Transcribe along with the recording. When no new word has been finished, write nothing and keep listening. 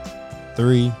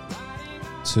3,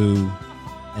 2,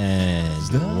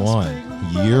 and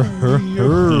 1.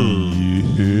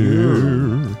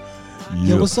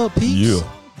 Yo, what's up, peeps? Yeah.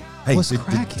 Hey, What's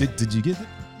cracking? did you get it?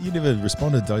 You never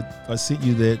responded. I sent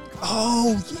you that.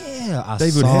 Oh yeah, I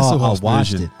David saw. I Hasselhoff's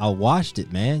watched version. it. I watched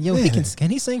it, man. Yo, Yeah. he can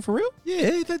he sing for real?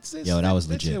 Yeah, that's Yo, that was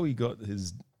that's legit. how he got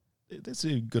his. That's how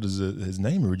he got his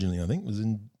name originally. I think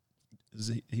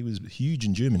he was huge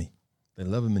in Germany. They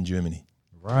love him in Germany.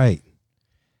 Right.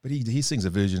 But he sings a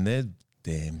version there.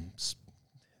 Damn,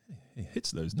 he hits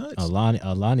those notes.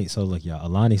 Alani. So look, y'all.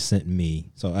 Alani sent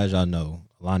me. So as y'all know,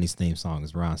 Alani's theme song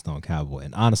is Rhinestone Cowboy,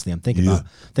 and honestly, I'm thinking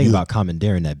about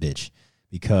commandeering that bitch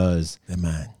because That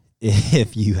man.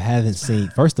 if you haven't seen,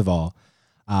 first of all,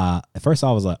 at first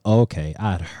I was like, oh, okay,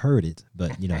 I'd heard it,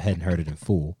 but hadn't heard it in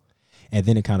full, and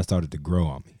then it kind of started to grow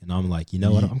on me, and I'm like, you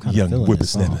know what, I'm kind of young feeling this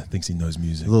whippersnapper song. thinks he knows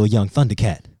music. Little young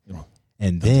Thundercat, Oh,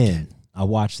 and then I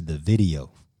watched the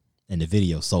video, and the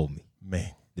video sold me.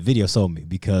 man. The video sold me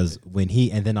because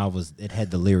it had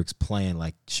the lyrics playing,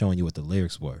 like showing you what the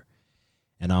lyrics were.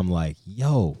 And I'm like,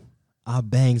 yo, I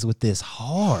bangs with this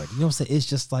hard. You know what I'm saying? It's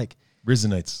just like,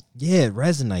 Resonates. yeah, it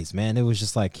resonates, man. It was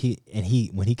just like when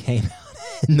he came out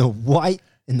in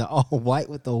the all white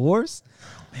with the horse,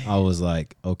 I was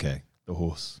like, okay. The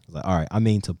horse. I was like, all right. I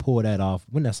mean, to pull that off,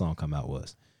 when that song come out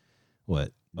was,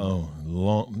 what? Oh,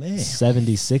 long man.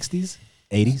 70s, 60s,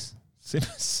 80s?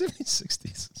 70s,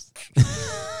 60s.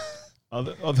 I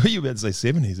thought you were about to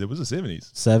say 70s. It was the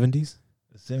 70s. 70s?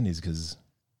 The 70s, because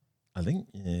I think,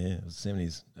 it was the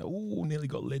 70s. Oh, nearly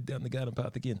got led down the garden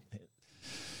path again.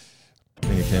 I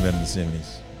think it came out in the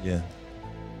 70s. Yeah.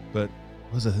 But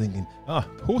what was I thinking?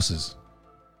 Horses.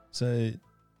 So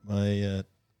my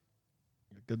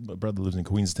brother lives in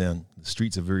Queenstown. The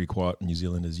streets are very quiet in New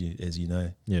Zealand, as you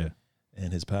know. Yeah.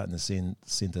 And his partner sent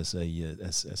us a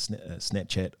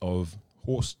Snapchat of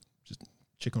horse, just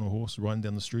chick on a horse riding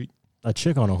down the street. A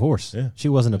chick on a horse. Yeah. She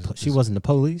wasn't the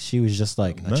police. She was just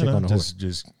like a chick on a horse.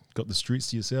 Just got the streets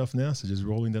to yourself now, so just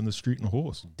rolling down the street on a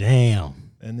horse.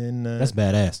 Damn. And then That's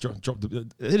badass. dropped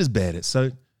it is bad.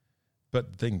 So,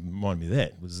 but the thing that reminded me of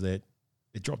that was that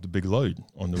it dropped a big load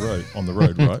on the road,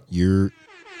 right?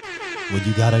 When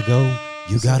you gotta go,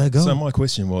 you gotta go. So my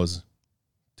question was,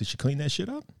 did she clean that shit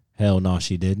up? Hell no,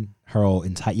 she didn't. Her old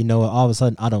you know what? All of a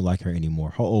sudden, I don't like her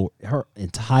anymore. Her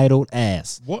entitled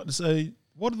ass. What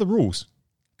are the rules?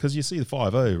 Because you see the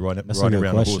 5-0 riding That's a around good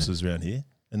the question. horses around here,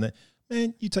 and that,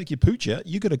 man, you take your pooch out,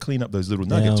 you got to clean up those little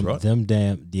nuggets, right?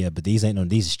 But these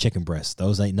is chicken breasts.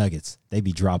 Those ain't nuggets. They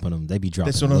be dropping them. They be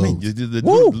dropping. That's what I mean.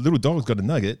 loads. The little dog's got a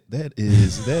nugget. That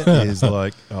is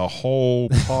like a whole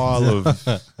pile of.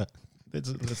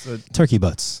 That's a Turkey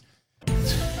butts.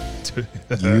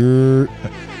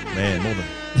 man, more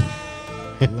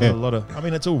than a lot of. I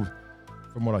mean, it's all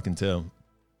from what I can tell.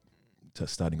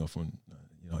 Starting off on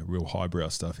real highbrow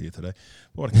stuff here today.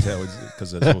 What I can tell is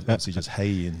because it's obviously just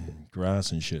hay and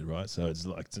grass and shit, right? So it's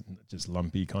like just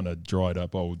lumpy, kind of dried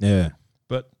up old. Yeah.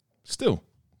 But still,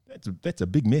 that's a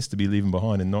big mess to be leaving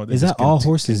behind, and not. Is that all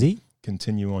horses eat?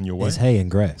 Continue on your way. It's hay and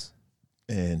grass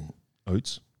And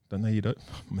oats. Don't they eat oats?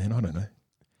 Man, I don't know.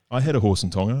 I had a horse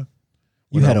in Tonga.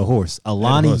 You had a horse.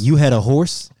 Alani, you had a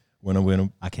horse? When I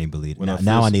went, I can't believe When I it.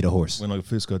 Now I first- need a horse. when I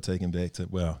first got taken back to,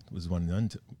 it was one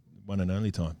and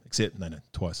only time. Except,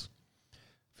 twice.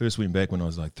 First went back when I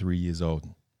was like 3 years old.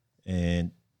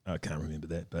 And I can't remember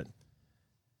that, but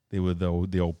there were the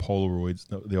old Polaroids,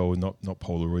 not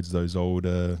Polaroids, those old,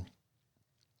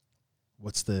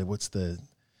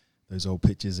 those old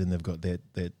pictures, and they've got that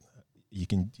you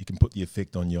can put the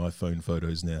effect on your iPhone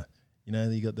photos now.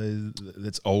 You got those.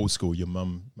 That's old school. Your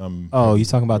mum. Oh, you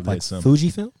talking about probably like had some.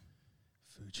 Fujifilm?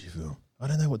 Fujifilm. I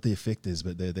don't know what the effect is,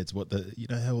 but that's what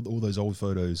how all those old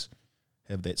photos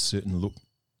have that certain look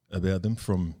about them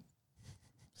from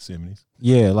 70s.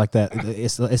 Yeah, like that.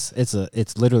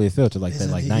 It's literally a filter like that,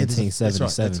 like Yeah, that's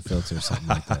 1977 right. filter or something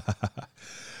like that.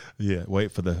 Yeah,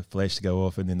 wait for the flash to go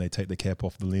off, and then they take the cap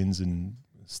off the lens and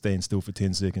stand still for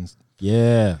 10 seconds.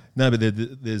 Yeah. No, but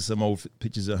there's some old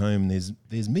pictures at home.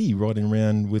 There's me riding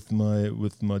around with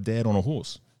my dad on a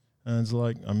horse. And it's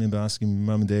like, I remember asking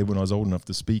mum and dad when I was old enough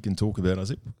to speak and talk about it. I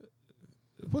said,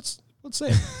 what's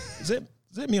that? Is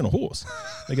that me on a horse?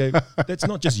 They go, that's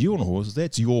not just you on a horse,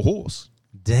 that's your horse.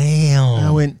 Damn. And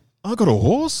I went, I got a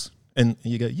horse? And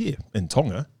you go, yeah, in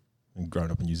Tonga, and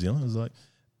growing up in New Zealand, I was like,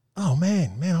 oh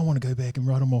man, I want to go back and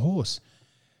ride on my horse.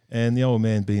 And the old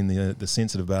man, being the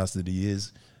sensitive bastard he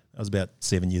is, I was about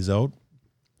 7 years old.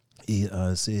 He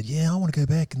said, yeah, I want to go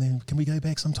back, and then can we go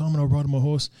back sometime and I'll ride on my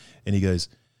horse? And he goes,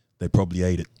 they probably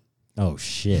ate it. Oh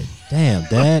shit! Damn,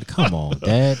 Dad, come on,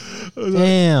 Dad.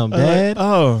 Damn, Dad.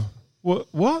 Oh,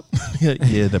 What?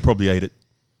 yeah, they probably ate it.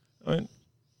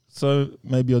 So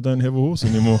maybe I don't have a horse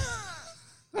anymore.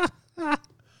 But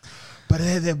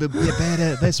they're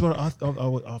bad. That's what I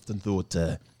often thought.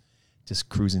 Just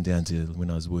cruising down to when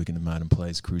I was working at Martin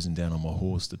Place, cruising down on my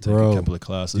horse to take a couple of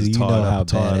classes. Do you know how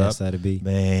badass that'd be?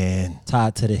 Man,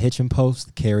 tied to the hitching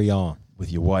post, carry on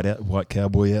with your white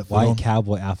cowboy outfit. White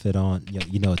cowboy outfit on.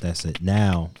 You know what that's it.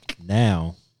 Now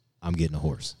I'm getting a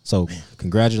horse. So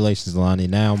congratulations, Lonnie.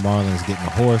 Now Marlon's getting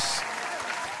a horse,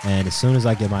 and as soon as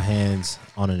I get my hands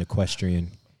on an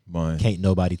equestrian, can't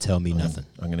nobody tell me nothing.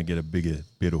 I'm gonna get a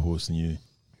better horse than you.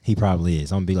 He probably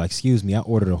is. I'm going to be like, excuse me, I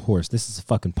ordered a horse. This is a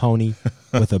fucking pony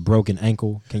with a broken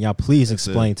ankle. Can y'all please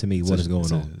explain to me what is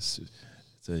going on? It's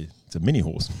a mini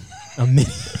horse. A mini?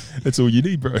 That's all you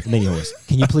need, bro. Mini horse.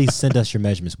 Can you please send us your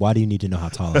measurements? Why do you need to know how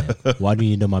tall I am? Why do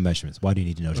you need to know my measurements? Why do you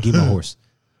need to know? Just give me a horse.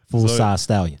 Full-size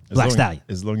stallion. Black stallion.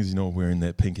 As long as you're not wearing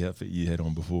that pink outfit you had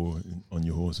on before on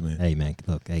your horse, man. Hey, man.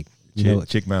 Look, hey.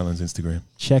 Check Marlon's Instagram.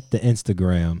 Check the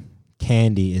Instagram.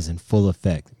 Candy is in full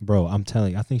effect. Bro, I'm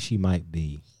telling you, I think she might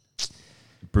be.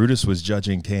 Brutus was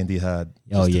judging Candy hard.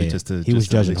 He was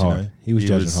judging hard. He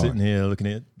was sitting here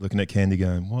looking at Candy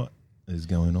going, what is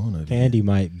going on over Candy here?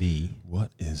 might be.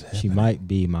 What is happening? She might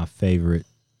be my favorite.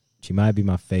 She might be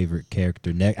my favorite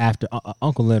character. After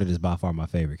Uncle Leonard is by far my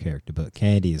favorite character, but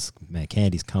Candy's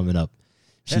coming up.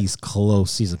 She's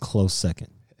close. She's a close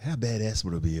second. How badass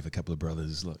would it be if a couple of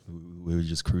brothers, like, we were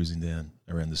just cruising down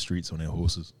around the streets on our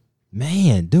horses?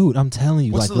 Man, dude, I'm telling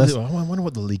you, I wonder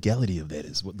what the legality of that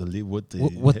is. What the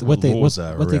laws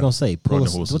are. What they gonna say?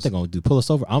 What they gonna do? Pull us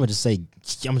over? I'm gonna just say,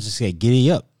 giddy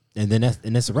up, and then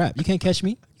that's a wrap. You can't catch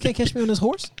me. You can't catch me on this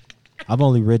horse. I've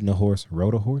only ridden a horse.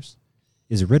 Rode a horse.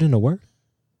 Is ridden a word?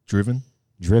 Driven.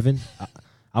 Ridden.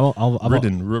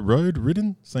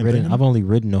 Same ridden. thing. I've only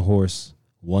ridden a horse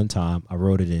one time. I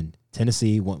rode it in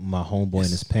Tennessee. Went with my homeboy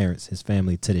and his parents, his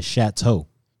family, to the chateau.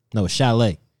 No, a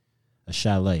chalet. A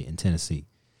chalet in Tennessee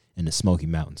in the Smoky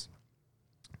Mountains.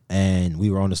 And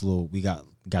we were on this we got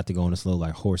to go on this little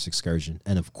like horse excursion.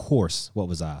 And of course, what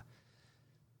was I?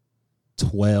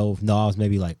 12? No, I was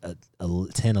maybe like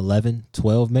 10, 11,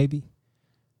 12 maybe.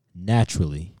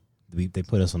 Naturally, they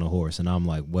put us on a horse. And I'm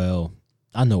like, well,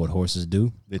 I know what horses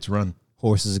do. Let's run.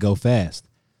 Horses go fast.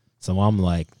 So I'm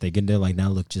like, they get there like, now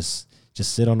look, just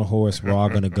sit on the horse. We're all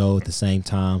going to go at the same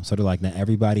time. So they're like, now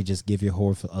everybody just give your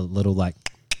horse a little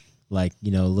a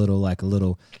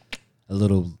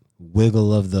little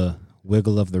wiggle of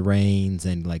the reins,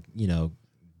 and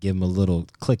give him a little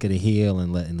click of the heel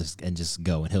and just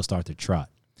go, and he'll start to trot.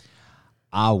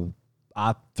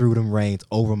 I threw them reins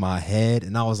over my head,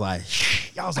 and I was like,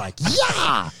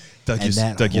 yeah.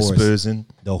 Dug your spurs in.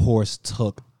 The horse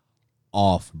took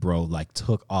off, bro. Like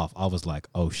took off. I was like,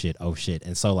 oh shit.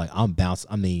 And so like I'm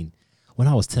bouncing. I mean, when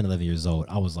I was 10, 11 years old,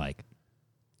 I was like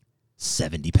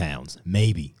 70 pounds,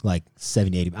 maybe like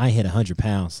 70, 80. I hit 100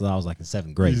 pounds, so I was like in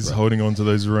 7th grade. You're just holding on to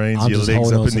those reins, I'm your just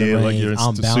legs holding up in the air like you're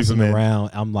I'm bouncing Superman.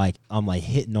 around. I'm like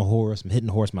hitting the horse. I'm hitting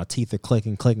the horse. My teeth are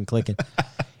clicking.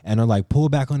 And they're like, pull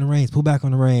back on the reins.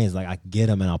 Like I get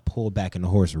them and I'll pull back and the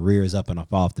horse rears up and I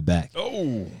fall off the back.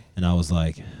 Oh. And I was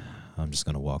like, I'm just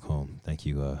going to walk home. Thank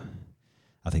you.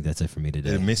 I think that's it for me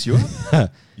today. Did it mess you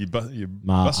up? you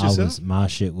bust yourself? My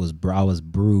shit was, I was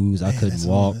bruised. Man, I couldn't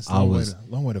walk.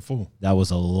 Long way to fall. That was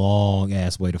a long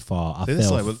ass way to fall. I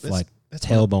fell like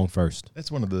tailbone first. That's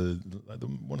one of the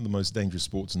most dangerous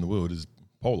sports in the world is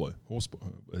polo. Horse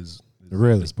is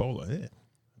really polo. Yeah.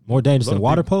 More dangerous than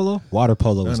water polo? Water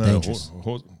polo is dangerous.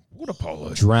 Water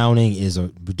polo. Drowning is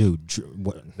water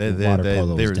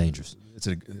polo is dangerous. It's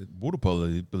a water polo.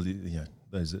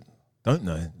 Those that don't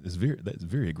know, that's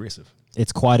very aggressive.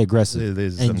 It's quite aggressive.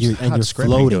 There's you're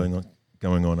floating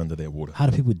going on under that water. How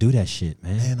do people do that shit,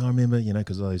 man? And I remember,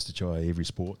 because I used to try every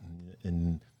sport,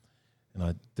 and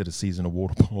I did a season of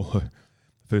water polo.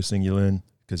 First thing you learn,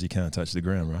 because you can't touch the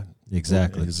ground, right?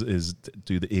 Exactly. Is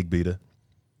do the egg beater.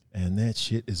 And that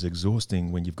shit is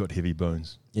exhausting when you've got heavy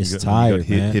bones. It's tired,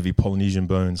 man. Heavy Polynesian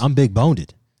bones. I'm big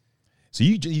boned. So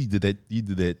you did that. You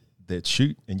did that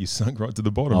shoot, and you sunk right to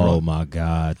the bottom. Oh right? My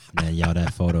God, man! Y'all,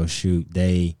 that photo shoot.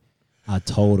 I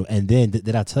told them, and then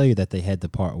did I tell you that they had the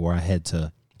part where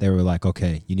they were like,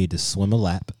 okay, you need to swim a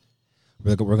lap.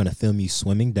 We're gonna film you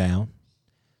swimming down,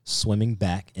 swimming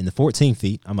back in the 14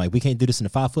 feet. I'm like, we can't do this in the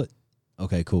 5 foot.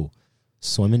 Okay, cool.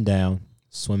 Swimming down,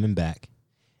 swimming back.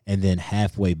 And then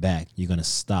halfway back, you're going to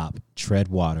stop, tread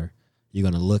water. You're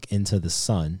going to look into the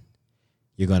sun.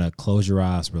 You're going to close your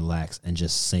eyes, relax, and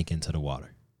just sink into the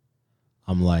water.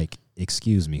 I'm like,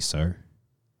 excuse me, sir.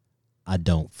 I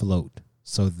don't float.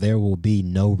 So there will be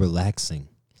no relaxing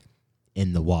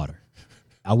in the water.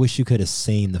 I wish you could have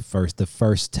seen the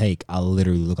first take. I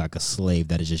literally looked like a slave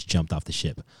that had just jumped off the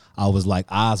ship. I was like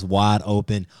eyes wide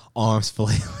open, arms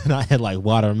flailing. I had like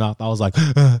water in my mouth. I was like,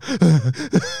 man.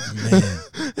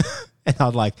 And I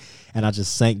was like, and I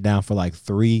just sank down for like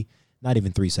not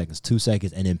even 3 seconds, 2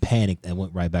 seconds, and then panicked and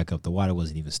went right back up. The water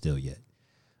wasn't even still yet.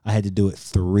 I had to do it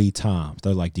 3 times.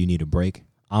 They're like, do you need a break?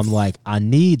 I'm like, I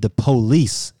need the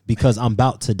police because I'm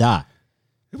about to die.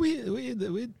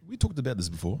 We talked about this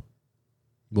before.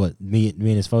 What, me and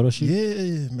his photo shoot?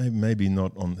 Yeah, maybe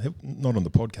not on the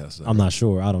podcast. Though, I'm not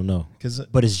sure. I don't know.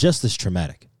 But it's just as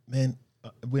traumatic. Man,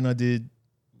 when I did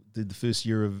the first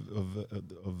year of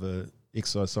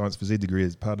exercise science phys ed degree,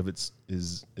 as part of it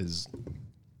is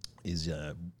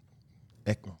what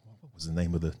was the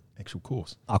name of the actual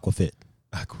course? Aquafit.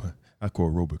 Aqua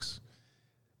aerobics.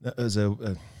 That was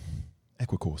a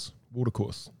aqua course, water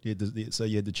course. So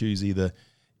you had to choose either.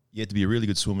 You had to be a really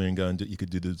good swimmer and go and you could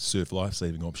do the surf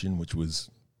life-saving option,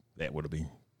 that would have been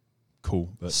cool.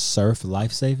 But surf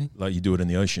life-saving? Like you do it in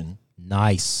the ocean.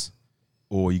 Nice.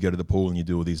 Or you go to the pool and you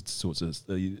do all these sorts of, it's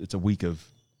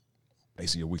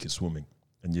basically a week of swimming.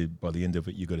 And by the end of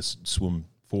it, you got to swim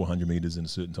 400 meters in a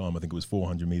certain time. I think it was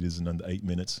 400 meters in under 8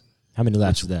 minutes. How many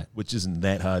laps is that? Which isn't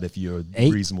that hard if you're a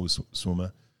 8? reasonable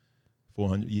swimmer.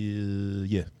 400,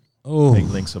 yeah. Oh. 8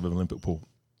 lengths of an Olympic pool.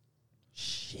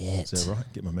 Shit. Is that right?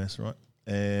 Get my maths right.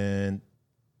 And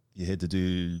you had to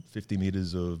do 50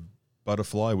 meters of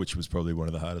butterfly, which was probably one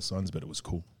of the hardest ones, but it was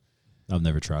cool. I've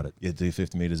never tried it. You had to do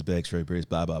 50 meters back, straight press,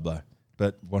 blah, blah, blah.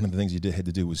 But one of the things you had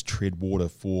to do was tread water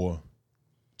for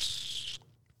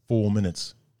 4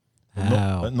 minutes.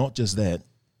 How? Not just that.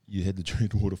 You had to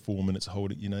tread water 4 minutes,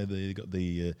 hold it. You know, they got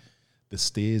the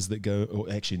stairs that go, or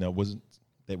actually, no, it wasn't.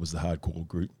 That was the hardcore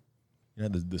group. You know,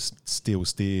 the steel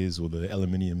stairs or the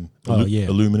aluminium.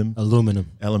 Aluminium.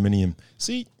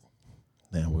 See,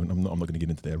 now I'm not going to get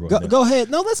into that right now. Go ahead.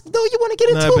 No, you want to get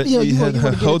into it. You had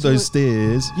to hold those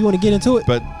stairs. You want to get into it?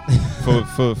 But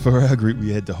for our group,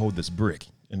 we had to hold this brick.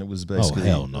 And it was basically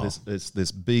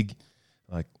this big,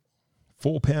 like,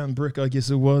 4-pound brick, I guess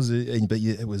it was. But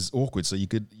it was awkward. So you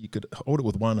could hold it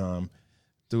with one arm,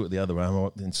 do it with the other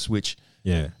arm, then switch.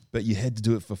 Yeah. But you had to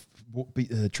do it for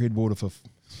tread water for,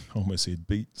 I almost said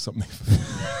beat something for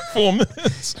 4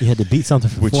 minutes. You had to beat something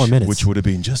for 4 minutes. Which would have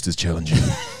been just as challenging.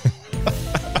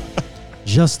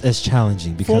 Just as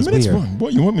challenging because 4 minutes?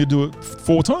 What, you want me to do it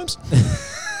 4 times?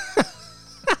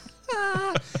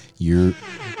 You're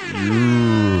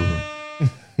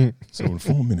So in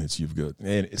 4 minutes you've got,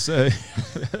 and so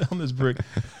on this brick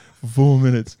for 4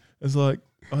 minutes, it's like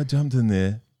I jumped in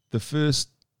there. They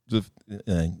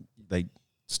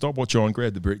stop what you're on,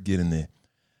 grab the brick, get in there.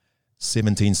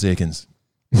 17 seconds.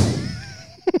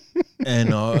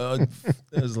 And I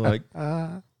was like,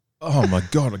 oh my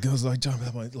God. I was like, jumping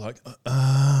up, how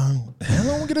long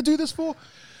are we going to do this for?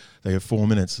 They have 4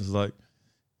 minutes. It's like,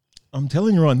 I'm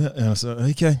telling you right now. And I said,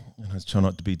 okay. And I was trying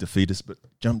not to be defeatist, but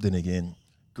jumped in again,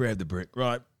 grabbed the brick,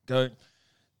 right, go.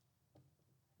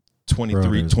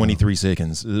 23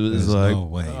 seconds. It was like, no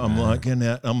way, I'm man. like, and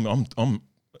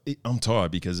I'm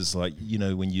tired because it's like, you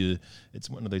know, it's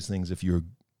one of those things, if you're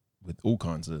with all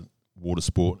kinds of water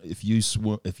sport, if you're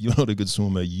not a good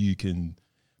swimmer, you can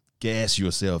gas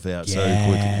yourself out so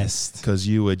quickly because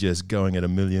you were just going at a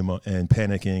million and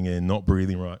panicking and not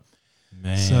breathing right.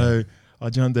 Man. So I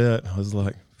jumped out. I was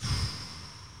like,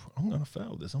 I'm going to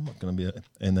fail this. I'm not going to be.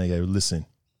 And they go, listen,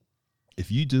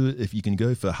 if you do it, if you can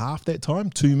go for half that time,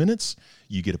 2 minutes,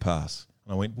 you get a pass.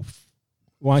 And I went, well,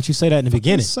 why don't you say that in the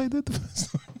beginning? Say that the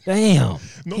first time. Damn.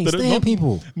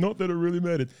 People. Not that it really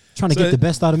mattered. Trying to get the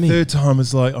best out of me. Third time,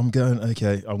 it's like, I'm going,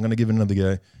 okay, I'm going to give it another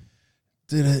go.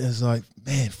 Did it. It's like,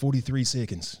 man, 43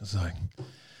 seconds. It's like,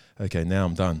 okay, now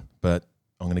I'm done. But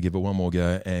I'm going to give it one more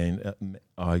go. And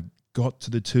I got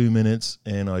to the 2 minutes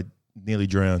and I nearly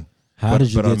drowned. How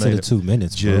did you get to the 2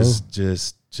 minutes,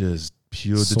 Just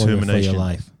pure determination. For your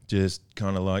life. Just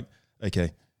kind of like,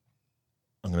 okay,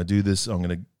 I'm going to do this. I'm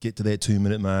going to get to that 2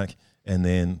 minute mark. And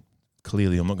then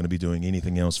clearly I'm not going to be doing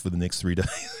anything else for the next 3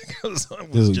 days.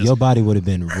 Dude, your body would have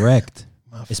been wrecked,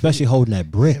 especially holding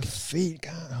that brick. Feet,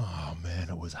 oh man,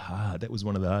 it was hard. That was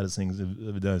one of the hardest things I've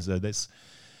ever done. So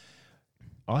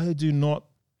I do not,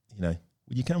 you know,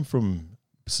 when you come from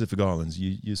Pacific Islands,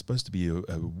 you're supposed to be a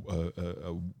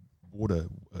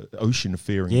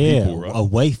ocean-faring people, right? A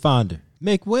wayfinder.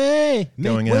 Make way.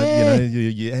 Going out, you know,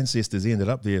 your ancestors ended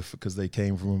up there because they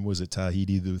came from, was it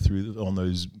Tahiti, through on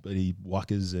those bloody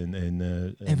wakas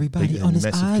and everybody on this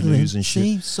island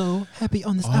seems so happy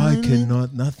on this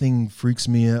island. Nothing freaks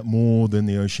me out more than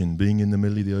the ocean, being in the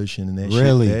middle of the ocean, and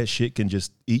that shit can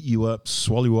just eat you up,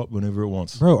 swallow you up whenever it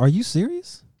wants. Bro, are you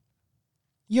serious?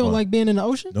 You don't Why? like being in the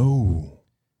ocean? No.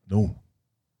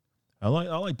 I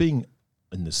like being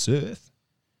in the surf.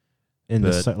 In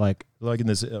the But- like, Like in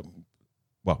this.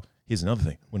 Well, here's another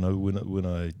thing. When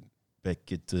I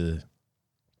back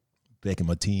in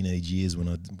my teenage years, when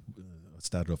I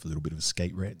started off a little bit of a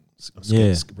skate rat,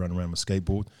 running around my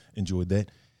skateboard, enjoyed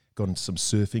that. Got into some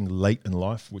surfing late in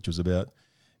life, which was about.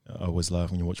 I always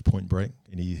laugh when you watch Point Break,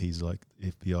 and he's like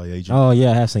FBI agent. oh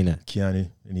yeah, I have seen that. Keanu,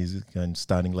 and he's going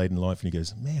starting late in life, and he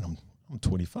goes, "Man, I'm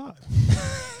 25."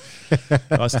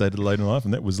 I started late in life,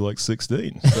 and that was like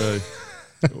 16. So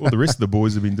all the rest of the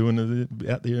boys have been doing it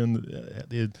out there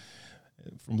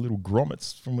from little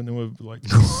grommets from when they were like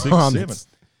 6, 7.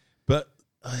 But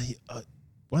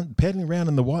paddling around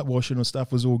in the whitewashing and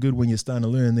stuff was all good when you're starting to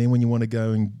learn. Then when you want to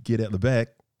go and get out the back,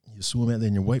 you swim out there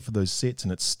and you wait for those sets,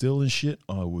 and it's still and shit.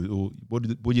 What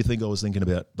do you think I was thinking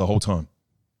about the whole time?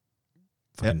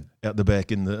 Out the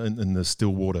back in the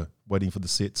still water, waiting for the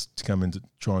sets to come in to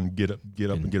try and get up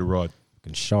and get a ride.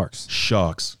 Fucking sharks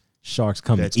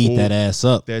come That's and eat all- that ass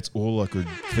up. That's all I could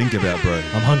think about, bro.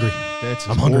 I'm hungry.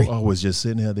 I'm hungry. I was just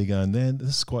sitting out there going, man, this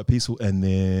is quite peaceful. And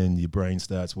then your brain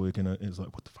starts working. And it's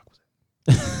like, what the fuck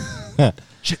was that?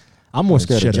 Shit. I'm more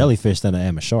scared Shut of up. jellyfish than I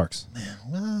am of sharks.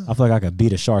 Well, I feel like I could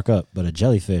beat a shark up, but a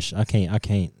jellyfish, I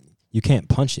can't. You can't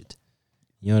punch it.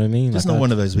 You know what I mean? it's Like not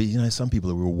one of those. Some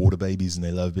people are real water babies and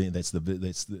they love being. That's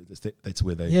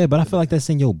where they. Yeah, but I feel like that's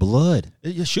in your blood.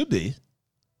 It should be.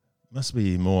 Must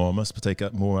be more. Must take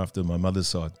up more after my mother's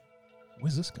side.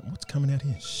 Where's this? What's coming out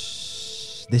here?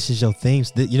 Shh, this is your theme.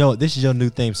 You know what? This is your new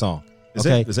theme song. Is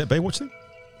Okay. that Baywatch thing?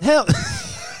 Hell,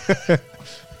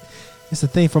 it's a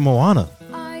theme from Moana.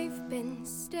 I've been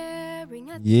staring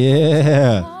at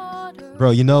Yeah. water.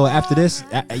 Bro, you know, after this,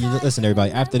 listen,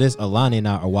 everybody. After this, Alani and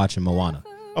I are watching Moana.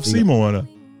 I've seen Moana.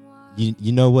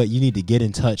 You know what? You need to get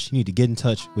in touch. You need to get in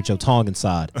touch with your tongue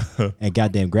inside, and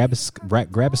goddamn grab a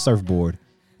surfboard,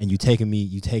 and you taking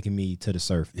me to the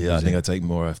surf. Yeah, I think I take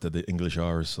more after the English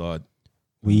Irish side.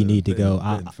 We need to go.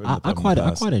 than for the I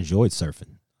past. quite enjoyed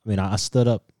surfing. I mean, I stood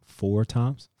up 4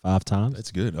 times, 5 times.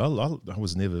 That's good. I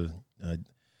was never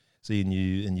see in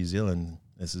New Zealand.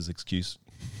 That's his excuse.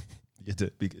 You have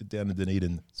to be down in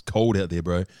Dunedin. It's cold out there,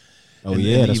 bro. Oh And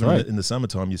yeah, that's even right. In the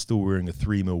summertime, you're still wearing a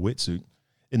 3 mil wetsuit.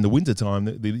 In the wintertime,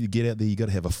 you get out there, you got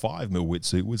to have a 5 mil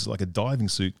wetsuit, which is like a diving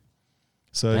suit.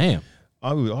 So Damn.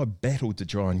 I battled to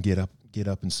try and get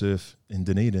up and surf in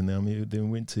Dunedin. Then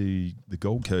went to the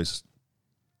Gold Coast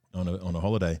on a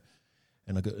holiday,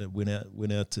 and I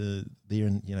went out to there,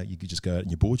 and you could just go out in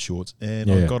your board shorts, and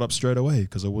I Yeah. got up straight away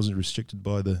because I wasn't restricted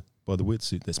by the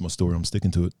wetsuit. That's my story. I'm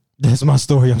sticking to it. That's my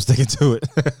story. I'm sticking to it.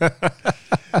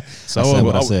 So I said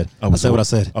what I said. I said what I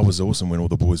said. I was awesome when all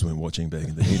the boys weren't watching back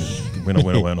in Dunedin. When I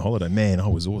went away on holiday, man, I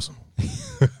was awesome.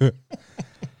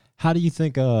 How do you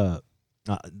think?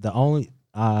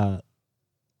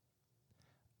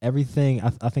 Everything.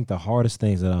 I think the hardest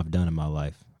things that I've done in my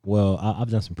life. Well, I've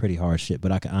done some pretty hard shit,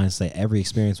 but I can honestly say every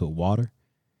experience with water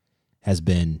has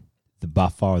been by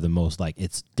far the most. Like,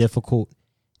 it's difficult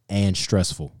and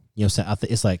stressful. You know what I'm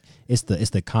saying? It's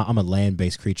the I'm a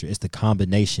land-based creature. It's the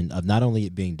combination of not only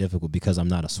it being difficult because I'm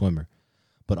not a swimmer,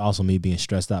 but also me being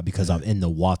stressed out because I'm in the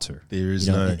water. There is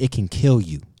it can kill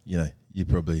you. You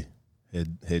probably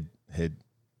had the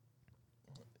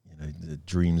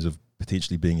dreams of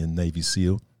potentially being a Navy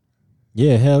SEAL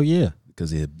Yeah, hell yeah.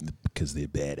 because they're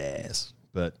badass.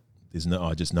 But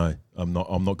I just know I'm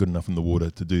not good enough in the water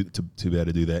to be able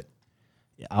to do that.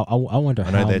 I wonder I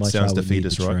how know that much sounds I would need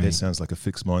defeatist, to right? train. That sounds like a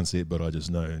fixed mindset, but I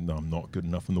just know I'm not good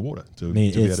enough in the water to I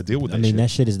mean, be able to deal with that. that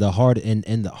shit is the hard and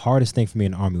the hardest thing for me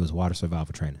in the Army was water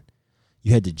survival training.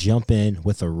 You had to jump in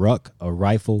with a ruck, a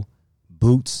rifle,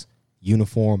 boots,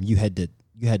 uniform. You had to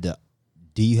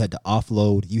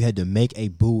offload. You had to make a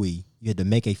buoy. You had to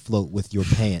make a float with your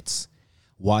pants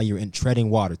while you're in treading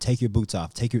water. Take your boots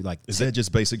off. Is that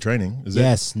just basic training?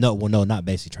 Yes. No. Well, no, not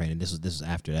basic training. This was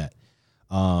after that.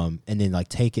 And then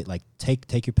take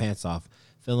your pants off,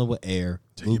 fill them with air,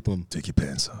 loop them, Take your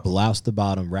pants off. blouse the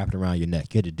bottom, wrap it around your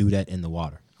neck. You had to do that in the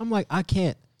water. I'm like, I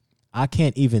can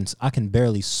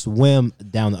barely swim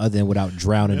down the other end without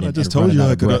drowning. And I and just running told you out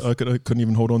I of breath. couldn't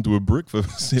even hold on to a brick for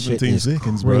Shit 17 is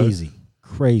seconds, bro.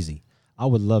 crazy. I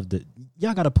would love to.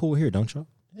 Y'all got a pool here, don't y'all?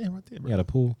 Yeah, right there, You bro. got a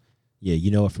pool? Yeah.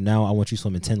 You know what? From now on, I want you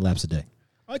swimming 10 laps a day.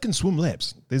 I can swim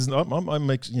laps. I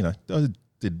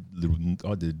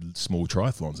did small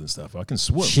triathlons and stuff. I can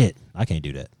swim. Shit, I can't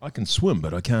do that. I can swim,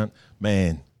 but I can't.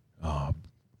 Man,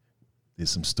 there's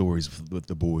some stories with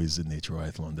the boys in their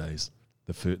triathlon days,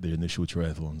 their initial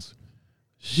triathlons.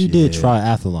 You did Shit.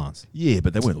 triathlons. Yeah,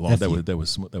 but they weren't long. F They you.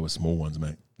 were small ones,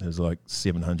 mate. There was like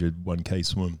 700 1K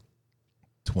swim.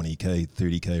 20K,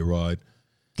 30K ride.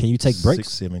 Can you take breaks?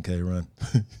 6-7K run.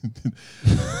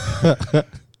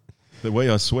 The way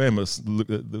I swam,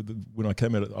 when I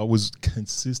came out, I was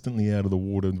consistently out of the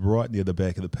water, right near the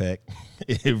back of the pack,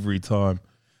 every time.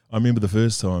 I remember the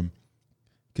first time,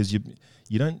 because you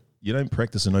don't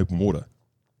practice in open water,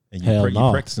 and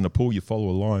you practice in a pool. You follow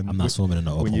a line. I'm not swimming in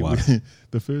the open water.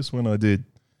 The first one I did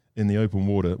in the open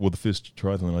water, well, the first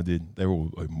triathlon I did, they were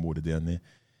all open water down there.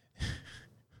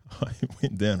 I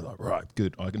went down like, right,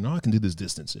 good. I can do this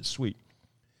distance. It's sweet.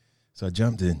 So I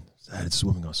jumped in, started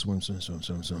swimming. I swim.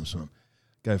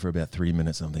 Go for about 3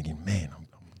 minutes. I'm thinking, man, I'm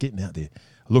getting out there.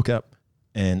 I look up,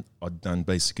 and I'd done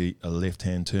basically a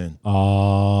left-hand turn.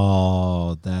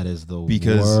 Oh, that is the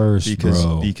worst,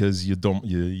 bro. Because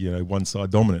you're one side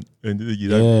dominant, and you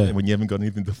don't, and when you haven't got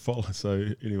anything to follow. So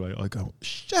anyway, I go,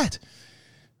 shit.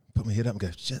 Put my head up and go,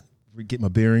 shit. Get my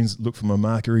bearings, look for my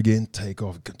marker again, take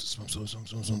off, swim,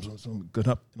 got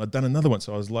up. And I'd done another one,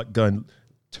 so I was like going,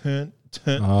 turn.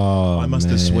 Oh, I must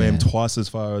have swam twice as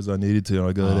far as I needed to.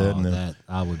 I got out, and that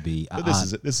I would be. But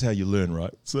this is how you learn,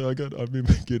 right? So I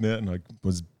remember getting out, and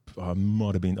I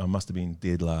must have been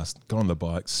dead last. Got on the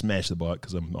bike, smashed the bike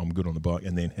because I'm good on the bike,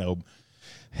 and then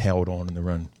held on in the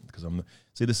run because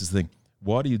See, this is the thing.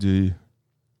 Why do you do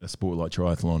a sport like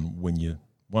triathlon when you're,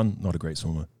 one, not a great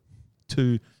swimmer,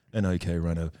 two, an okay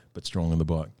runner but strong on the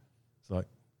bike? It's like,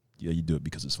 yeah, you do it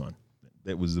because it's fun.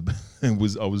 That was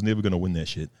I was never going to win that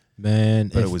shit, man.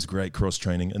 But it was great cross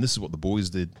training, and this is what the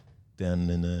boys did down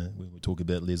in. We were talking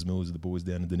about Les Mills, the boys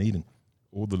down in Dunedin.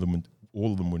 All of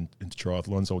them went into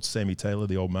triathlons. Old Sammy Taylor,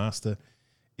 the old master,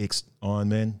 ex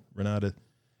Ironman. Renata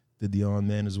did the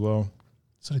Ironman as well.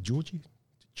 So did Georgie?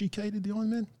 GK did the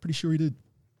Ironman? Pretty sure he did.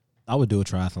 I would do a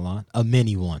triathlon, a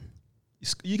mini one.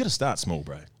 You got to start small,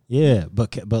 bro. Yeah,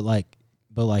 but like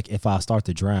if I start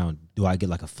to drown, do I get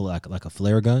like a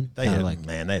flare gun? They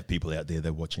have people out there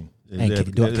they're watching.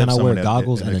 And can I wear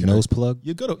goggles and a nose plug?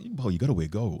 You got to wear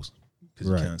goggles because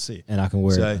you can't see. And I can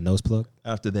wear a nose plug.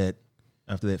 After that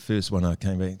first one, I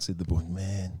came back and said to the boy,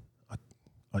 man,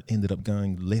 I ended up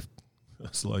going left.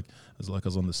 It's like I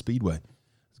was on the speedway. I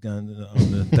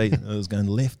was going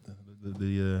left.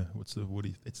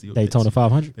 It's the Daytona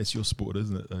 500. That's your sport,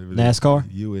 isn't it? Over NASCAR,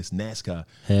 there. US NASCAR.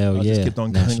 Hell I just kept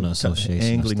on National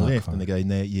Association angling left, and they go,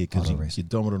 nah, yeah, because Auto you're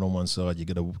dominant on one side. You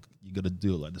got to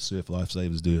do it like the surf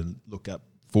lifesavers do, and look up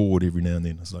forward every now and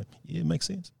then. It's like, yeah, it makes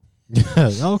sense.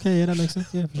 Okay, yeah, that makes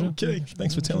sense. Yeah, for sure. Okay,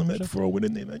 thanks for telling me that before I went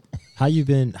in there, mate. How you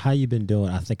been doing?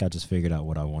 I think I just figured out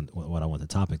what I want the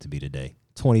topic to be today.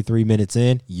 23 minutes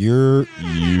in, but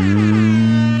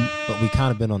we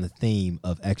kind of been on the theme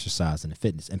of exercise and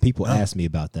fitness, and people ask me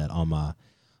about that on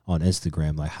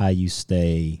Instagram, like how you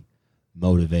stay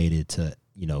motivated to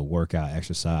work out,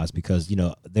 exercise, because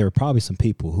there are probably some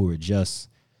people who are just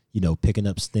picking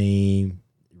up steam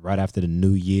right after the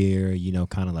new year,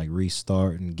 kind of like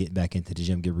restart and get back into the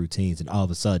gym, get routines, and all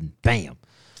of a sudden, bam,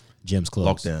 gym's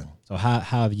closed. Lockdown. So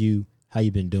how you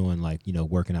been doing, like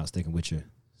working out, sticking with your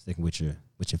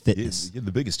fitness? Yeah,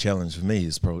 the biggest challenge for me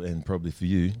is probably for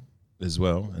you as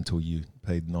well, until you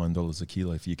paid $9 a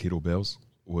kilo for your kettlebells,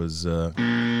 was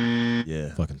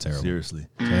fucking terrible. Seriously,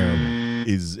 terrible.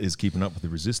 Is keeping up with the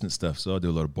resistance stuff. So I do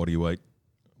a lot of body weight.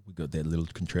 We got that little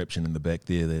contraption in the back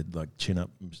there, that like chin up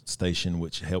station,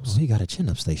 which helps. Oh, you got a chin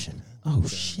up station. Oh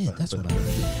shit, that's what I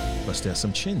need. Bust out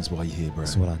some chins while you're here, bro.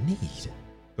 That's what I need.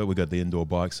 But we got the indoor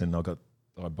bikes, and I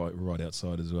bike right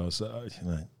outside as well. So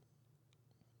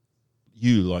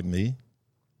you like me,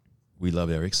 we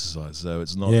love our exercise. So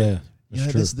it's not. Yeah,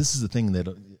 this is the thing that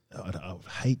I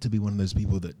hate to be one of those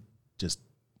people that just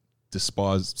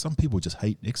despise. Some people just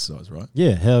hate exercise, right?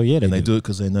 Yeah, hell yeah, they do it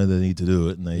because they know they need to do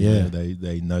it, and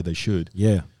they know they should.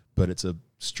 Yeah, but it's a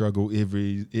struggle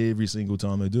every single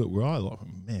time they do it. Where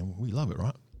we love it,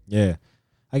 right? Yeah,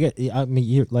 I mean,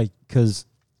 you're like, because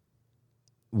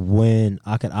when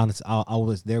I could honestly,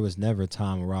 there was never a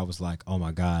time where I was like, oh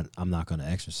my God, I'm not going to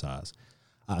exercise.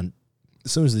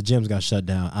 As soon as the gyms got shut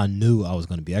down, I knew I was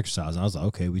going to be exercising. I was like,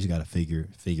 okay, we just got to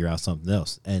figure out something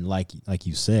else. And like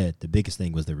you said, the biggest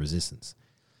thing was the resistance.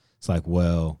 It's like,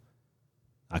 well,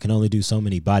 I can only do so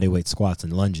many bodyweight squats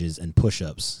and lunges and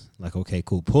push-ups. Like, okay,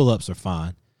 cool. Pull-ups are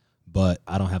fine, but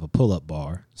I don't have a pull-up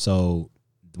bar. So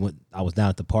when I was down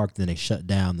at the park, then they shut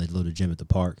down the little gym at the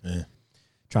park. Yeah.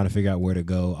 Trying to figure out where to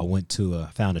go. I went to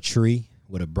found a tree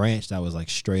with a branch that was like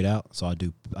straight out. So I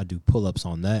do pull-ups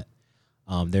on that.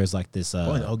 There's like this.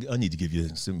 I need to give you,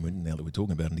 now that we're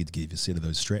talking about it, I need to give you a set of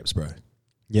those straps, bro.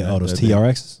 Yeah, those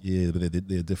TRXs? Yeah, but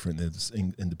they're different. They're just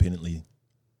independently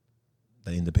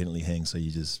hang, so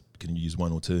you just can use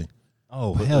one or two.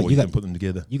 Oh, hell, you can put them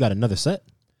together. You got another set?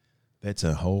 That's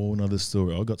a whole nother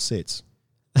story. I got sets.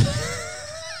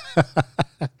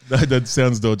 that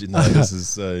sounds dodgy. No, this is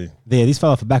so. Yeah, these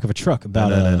fell off the back of a truck about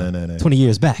No. 20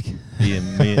 years back. Me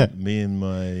and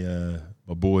my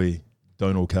boy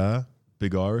Donald Carr,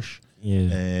 big Irish,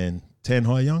 Yeah. and Tan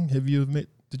Hai Young. Have you ever met?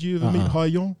 Did you ever meet Hai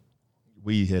Young?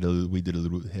 We had a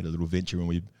little venture when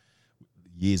we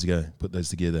years ago put those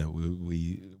together.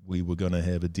 We were going to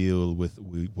have a deal with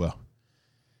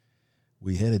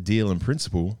we had a deal in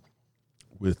principle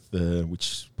with which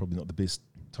is probably not the best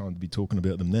time to be talking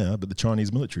about them now, but the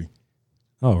Chinese military.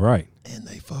 Oh, right. And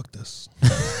they fucked us.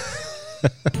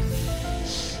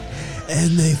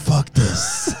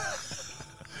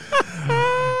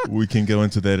 We can go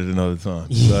into that at another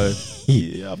time. So,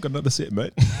 yeah, I've got another set,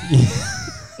 mate.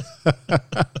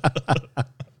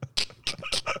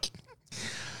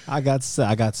 I got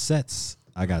sets.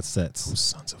 Those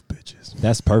sons of bitches.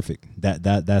 That's perfect.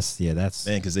 That's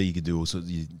Man, because there you can do all sorts.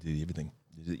 You do everything.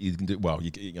 You can do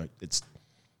it's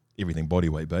everything body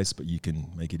weight based, but you can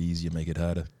make it easier, make it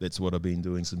harder. That's what I've been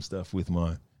doing some stuff with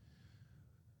my.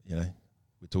 We're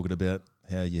talking about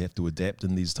how you have to adapt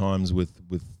in these times with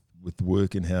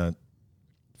work, and how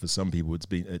for some people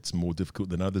it's more difficult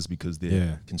than others because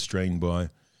they're constrained by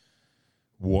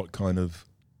what kind of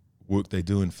work they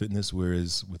do in fitness.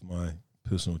 Whereas with my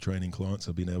personal training clients,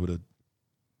 I've been able to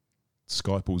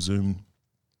Skype or Zoom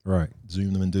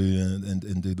them and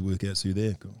do the workouts through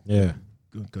there. Yeah.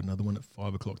 Got another one at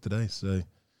 5 o'clock today. So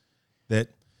but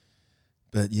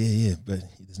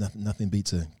there's nothing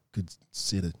beats a good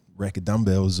set of rack of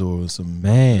dumbbells or some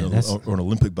or an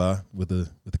Olympic bar with a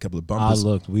couple of bumpers.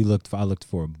 I looked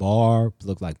for a bar,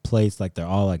 looked like plates, like they're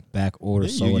all like back order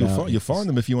sold out. You find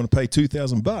them if you want to pay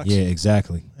 $2,000. Yeah,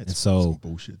 exactly. That's and so some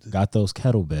bullshit. Got those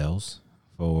kettlebells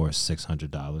for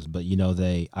 $600, but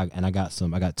I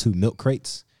got two milk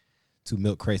crates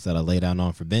that I lay down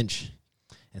on for bench.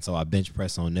 And so I bench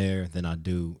press on there. Then I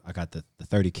got the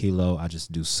 30 kilo. I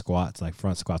just do squats, like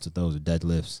front squats with those, or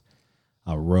deadlifts.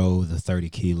 I row the 30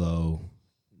 kilo.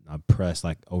 I press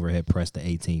like overhead press the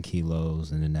 18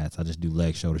 kilos. And then I just do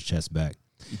legs, shoulders, chest, back.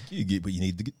 You get what you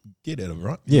need to get out of it,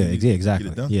 right? Yeah, exactly.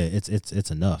 Get it done. Yeah,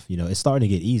 it's enough. It's starting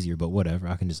to get easier, but whatever.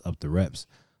 I can just up the reps.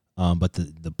 But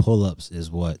the pull-ups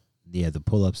is what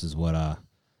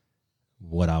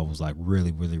I was like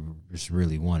really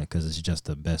wanted, because it's just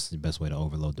the best way to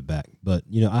overload the back. But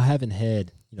I haven't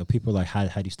had people are like, how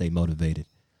do you stay motivated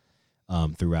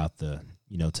throughout the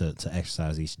to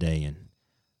exercise each day? And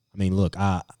I mean, look,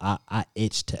 I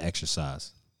itch to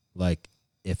exercise. Like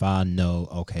if I know,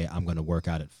 okay, if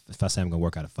I say I'm gonna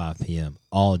work out at 5 p.m.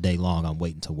 all day long, I'm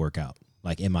waiting to work out.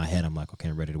 Like in my head, I'm like, okay,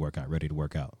 I'm ready to work out.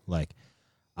 Like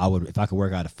if I could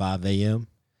work out at 5 a.m.,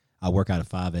 I work out at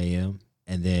 5 a.m.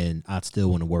 and then I'd still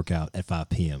want to work out at 5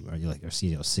 p.m.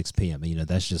 or 6 p.m. And,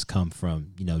 that's just come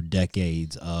from,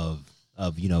 decades of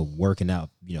working out,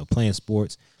 playing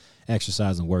sports,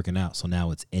 exercising, working out. So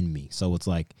now it's in me. So it's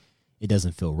like, it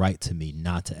doesn't feel right to me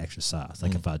not to exercise.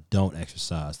 Like if I don't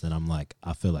exercise, then I'm like,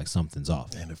 I feel like something's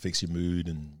off. And it affects your mood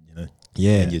and,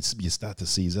 yeah. And you start to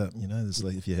seize up, it's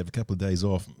like if you have a couple of days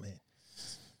off, man.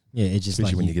 Yeah, it's just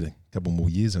especially like when you get a couple more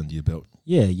years under your belt.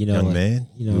 Yeah, young man.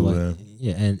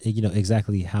 And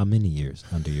exactly how many years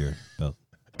under your belt?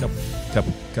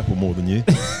 Couple more than you.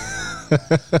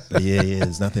 But yeah,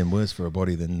 there's nothing worse for a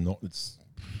body than it's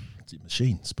a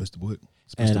machine. It's supposed to work.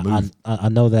 It's supposed to move. I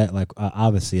know that, like,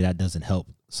 obviously that doesn't help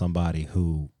somebody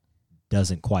who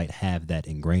doesn't quite have that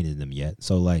ingrained in them yet.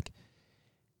 So, like,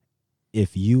 I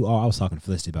was talking to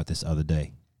Felicity about this the other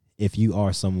day. If you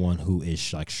are someone who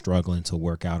is like struggling to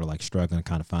work out, or like struggling to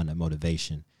kind of find that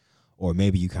motivation, or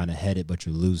maybe you kind of had it but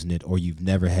you're losing it, or you've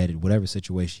never had it, whatever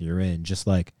situation you're in, just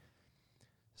like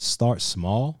start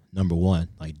small. Number one,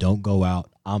 like don't go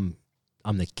out. I'm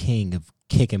the king of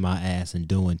kicking my ass and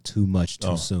doing too much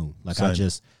too soon. Like same.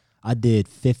 I did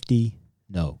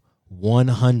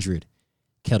 100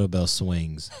 kettlebell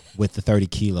swings with the 30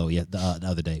 kilo the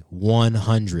other day.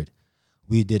 100.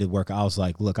 We did it work. I was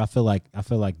like, look, I feel like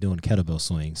doing kettlebell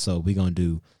swings. So we're going to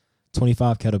do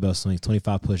 25 kettlebell swings,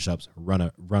 25 push-ups,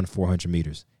 run 400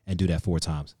 meters, and do that 4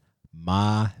 times.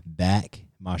 My back,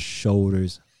 my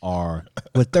shoulders are,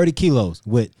 with 30 kilos,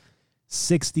 with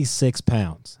 66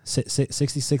 pounds,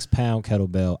 66-pound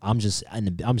kettlebell. I'm just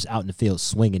out in the field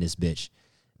swinging this bitch.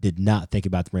 Did not think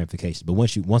about the ramifications. But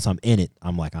once I'm in it,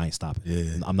 I'm like, I ain't stopping.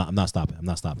 Yeah. I'm not stopping.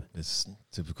 It's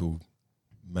typical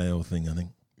male thing, I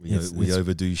think. We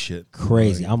overdo shit.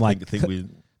 Crazy. I'm like, because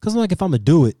I'm like, if I'm gonna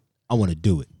do it, I want to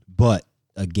do it. But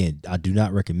again, I do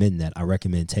not recommend that. I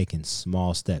recommend taking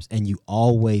small steps, and you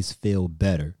always feel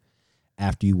better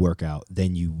after you work out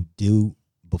than you do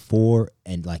before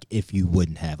and like if you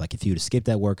wouldn't have. Like if you would have skipped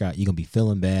that workout, you're gonna be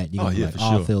feeling bad. You're gonna be like, for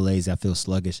oh, sure. I feel lazy, I feel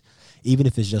sluggish. Even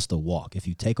if it's just a walk. If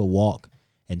you take a walk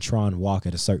and try and walk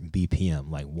at a certain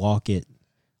BPM, like walk it,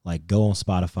 like go on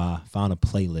Spotify, find a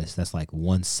playlist that's like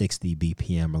 160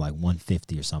 BPM or like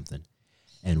 150 or something,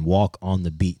 and walk on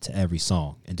the beat to every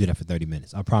song and do that for 30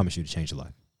 minutes. I promise you to change your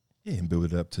life. Yeah, and build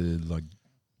it up to like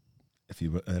if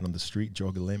you were out on the street,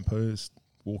 jog a lamppost,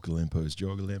 walk a lamppost,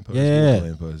 jog a lamppost, Yeah. walk a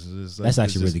lamppost. It's like, That's it's actually a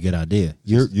just- really good idea.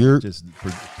 just- You're just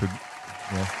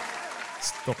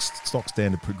stock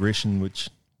standard progression, which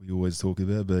we always talk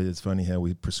about. But it's funny how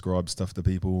we prescribe stuff to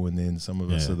people, and then some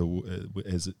of us Yeah.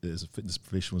 are as fitness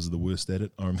professionals are the worst at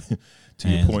it. To Hands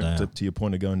your point, down. to your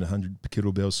point of going to 100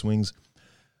 kettlebell swings,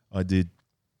 I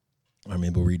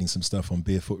remember reading some stuff on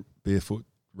barefoot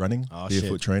running, Oh, barefoot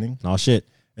shit. training, oh shit.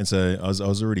 and so I was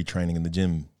already training in the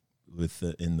gym with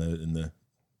in the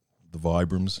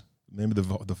Vibrams. Remember the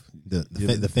five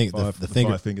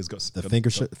fingers got The finger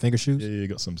shoes. yeah, you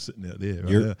got some sitting out there, right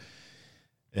You're- there.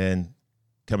 And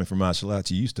coming from martial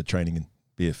arts, you're used to training in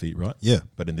bare feet, right? Yeah.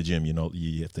 But in the gym, you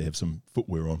have to have some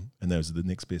footwear on, and those are the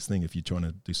next best thing if you're trying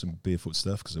to do some barefoot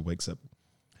stuff because it wakes up.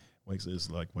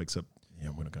 Yeah,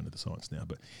 we're not going to the science now,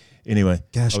 but anyway,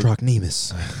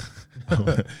 Gastrocnemius.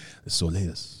 the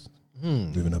soleus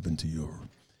moving up into your.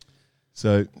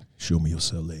 So show me your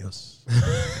soleus.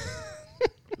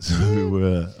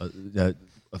 So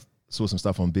I saw some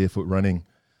stuff on barefoot running,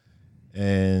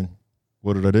 and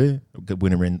what did I do? I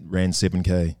went and ran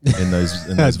 7K in those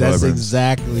That's Vibrams.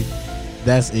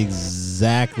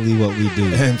 exactly what we do.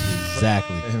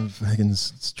 Exactly. And fucking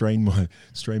strained my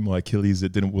Achilles.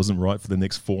 It wasn't right for the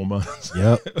next 4 months.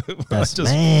 Yep. That's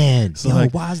man. it's Yo,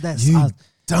 like, why is that? you I-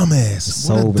 dumbass. It's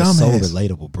so What a dumbass.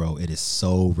 relatable, bro. It is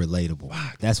so relatable.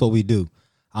 That's what we do.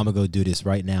 I'm gonna go do this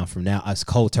right now. From now, it's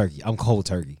cold turkey. I'm cold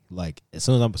turkey. Like as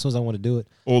soon as I want to do it,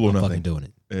 All or I'm nothing. fucking doing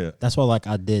it. Yeah. That's why, like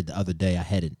I did the other day,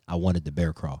 I wanted the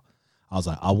bear crawl. I was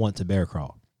like, I want to bear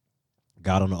crawl.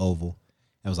 Got on the oval.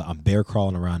 I was like, I'm bear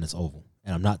crawling around this oval,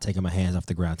 and I'm not taking my hands off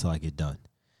the ground until I get done.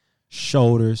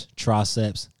 Shoulders,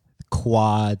 triceps,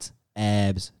 quads,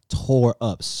 abs, tore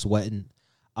up, sweating.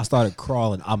 I started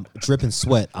crawling. I'm dripping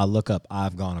sweat. I look up.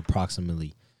 I've gone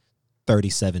approximately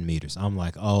 37 meters. I'm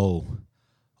like, oh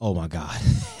my God.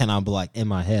 And I'm like, in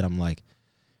my head, I'm like,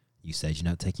 you said you're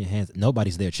not taking your hands.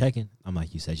 Nobody's there checking. I'm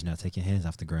like, you said you're not taking your hands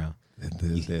off the ground. That You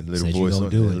little said you voice, gonna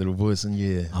do that it. little voice, and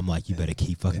yeah, I'm like, you better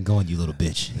keep fucking going, you little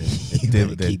bitch. You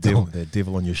that better keep going.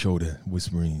 devil on your shoulder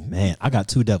whispering. Man, I got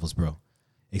two devils, bro.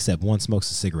 Except one smokes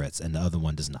the cigarettes and the other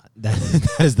one does not. That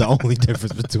is the only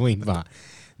difference between mine.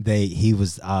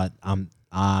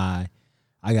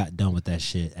 I got done with that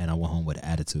shit and I went home with an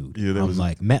attitude. Yeah, that I'm was-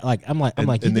 like, man, I'm like, you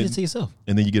and did then- it to yourself.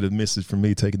 And then you get a message from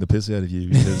me taking the piss out of you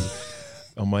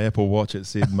because on my Apple Watch it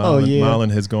said Marlon, Oh, yeah.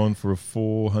 Marlon has gone for a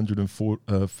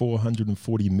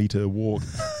 440 meter walk.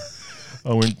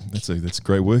 I went, that's a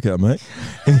great workout, mate.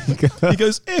 He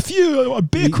goes, F you, I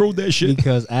bear crawled that shit.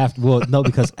 Because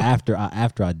after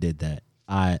I did that,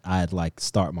 I'd like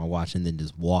start my watch and then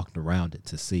just walked around it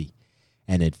to see.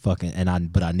 And it fucking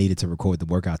but I needed to record the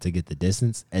workout to get the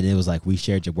distance, and it was like we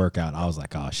shared your workout. I was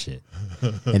like, oh shit,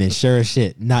 and then sure as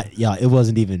shit, it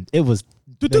wasn't even. It was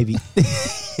maybe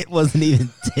it wasn't even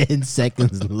 10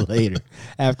 seconds later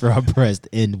after I pressed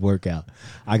end workout,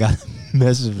 I got a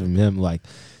message from him like,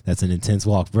 that's an intense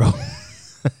walk, bro.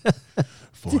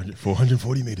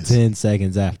 440 meters. 10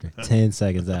 seconds after.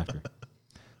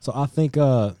 So I think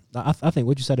I think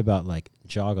what you said about like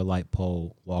jog a light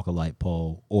pole, walk a light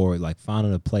pole, or like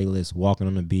finding a playlist, walking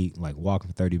on the beat, like walking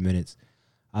for 30 minutes.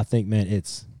 I think, man,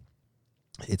 it's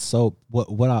so what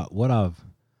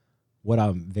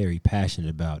I'm very passionate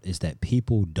about is that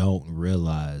people don't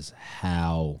realize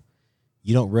how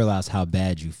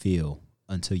bad you feel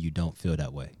until you don't feel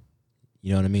that way.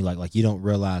 You know what I mean? Like you don't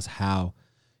realize how.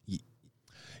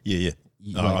 Yeah.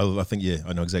 I think,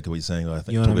 I know exactly what you're saying. I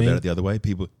think You know what I talk mean? about it the other way.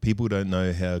 People don't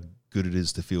know how good it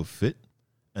is to feel fit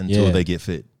until they get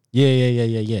fit. Yeah,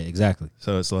 exactly.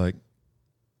 So it's like,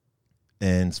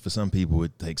 and for some people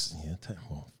it takes,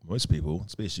 most people,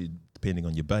 especially depending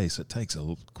on your base, it takes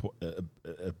a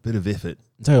bit of effort.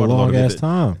 It's a quite lot long of ass effort.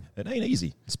 time. It ain't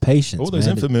easy. It's patience. All those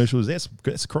man. infomercials,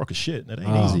 that's a crock of shit. It ain't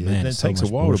Oh, easy. man, And it's it so takes a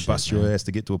much while bullshit, to bust man. your ass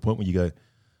to get to a point where you go,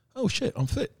 oh shit, I'm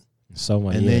fit. So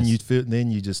much. And then you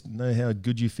just know how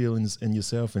good you feel in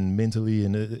yourself and mentally,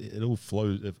 and it all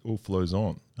flows. It all flows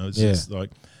on. It's just like,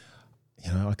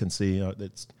 I can see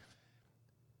that's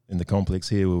in the complex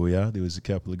here where we are. There was a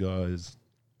couple of guys.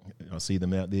 I see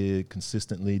them out there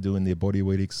consistently doing their body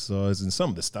weight exercise, and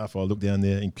some of the stuff I look down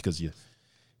there and because you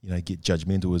get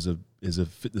judgmental as a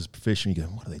fitness professional. You go,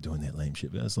 what are they doing that lame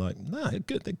shit? But it's like, nah, they're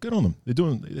good on them.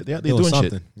 They're out there doing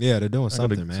something. Shit. Yeah, they're doing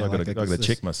something, man. So I Like, got to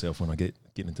check myself when I get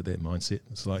into that mindset.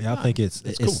 It's like, I think it's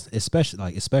cool.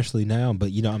 especially now, but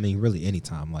I mean, really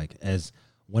anytime. Like as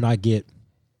when I get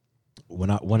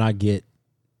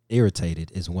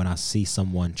irritated is when I see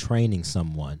someone training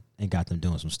someone and got them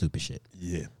doing some stupid shit.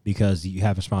 Yeah, because you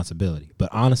have responsibility. But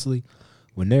honestly,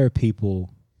 when there are people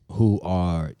who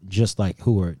are just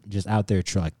out there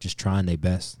just trying their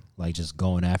best, like just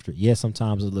going after it. Yeah,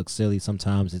 sometimes it looks silly,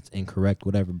 sometimes it's incorrect,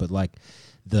 whatever. But like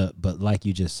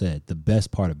you just said, the best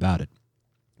part about it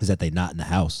is that they're not in the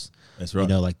house. That's right.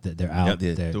 Like they're out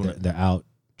there, they're out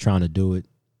trying to do it,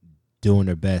 doing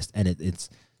their best, and it's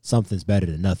something's better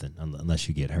than nothing unless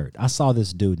you get hurt. I saw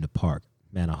this dude in the park.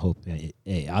 Man, I hope.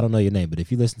 Hey, I don't know your name, but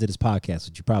if you listen to this podcast,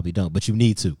 which you probably don't, but you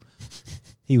need to.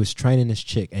 He was training this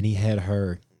chick, and he had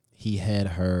her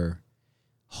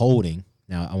holding.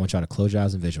 Now, I want y'all to close your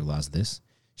eyes and visualize this.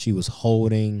 She was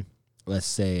holding, let's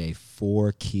say, a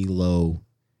 4 kilo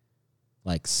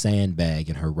like sandbag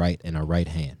in her right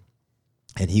hand,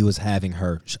 and he was having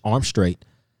her arm straight,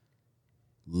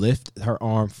 lift her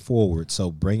arm forward, so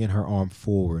bringing her arm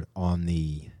forward on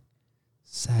the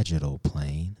sagittal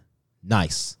plane.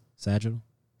 Nice. Sagittal?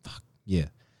 Fuck. Yeah.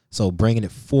 So bringing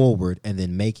it forward and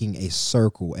then making a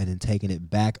circle and then taking it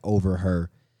back over her,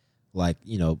 like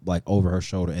over her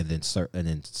shoulder and then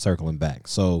circling back.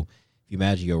 So if you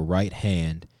imagine your right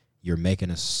hand, you're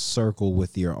making a circle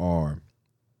with your arm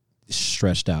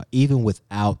stretched out, even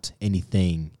without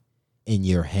anything in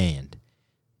your hand.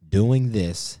 Doing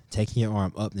this, taking your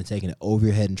arm up and then taking it over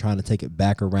your head and trying to take it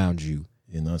back around you.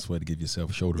 Yeah, nice way to give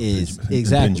yourself shoulder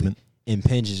impingement.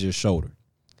 Impinges your shoulder.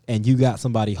 And you got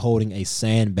somebody holding a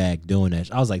sandbag doing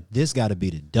that. I was like, this got to be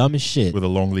the dumbest shit. With a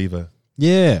long lever.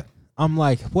 Yeah. I'm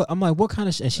like, what kind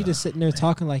of shit? And she just sitting there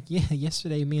talking like, yeah,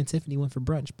 yesterday me and Tiffany went for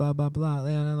brunch, blah, blah, blah.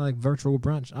 And like virtual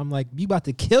brunch. I'm like, you about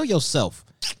to kill yourself.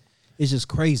 It's just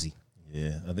crazy.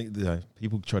 Yeah, I think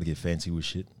people try to get fancy with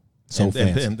shit. Fancy.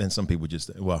 And some people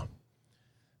just,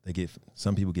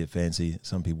 some people get fancy.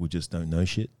 Some people just don't know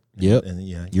shit. Yep.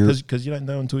 And because you don't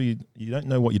know until you don't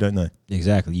know what you don't know.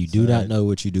 Exactly. You do not know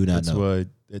what you do not know.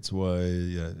 That's why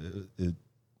you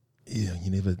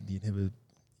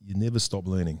never stop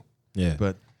learning. Yeah.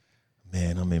 But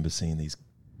man, I remember seeing these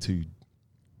two.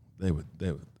 They went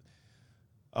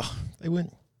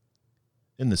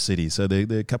in the city. So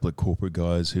they're a couple of corporate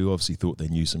guys who obviously thought they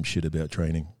knew some shit about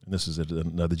training. And this is at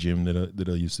another gym that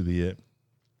I used to be at.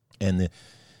 And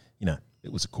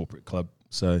it was a corporate club,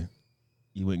 so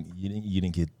you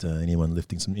didn't get anyone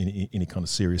lifting any kind of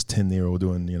serious tin there or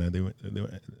doing there were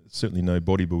certainly no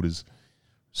bodybuilders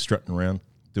strutting around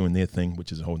doing their thing,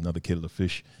 which is a whole nother kettle of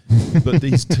fish. But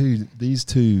these two,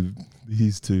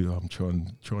 I'm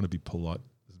trying to be polite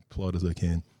as I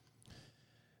can.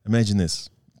 Imagine this: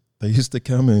 they used to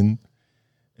come in,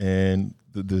 and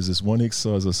there's this one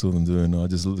exercise I saw them doing. I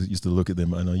just used to look at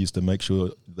them, and I used to make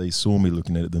sure they saw me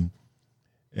looking at them,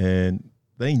 and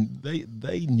they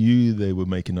knew they were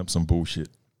making up some bullshit,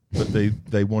 but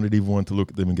they wanted everyone to look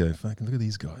at them and go, "Fucking look at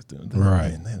these guys doing that."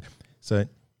 Right. Man. So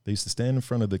they used to stand in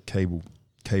front of the cable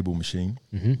machine.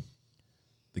 Mm-hmm.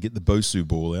 They get the Bosu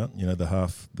ball out, the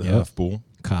half ball.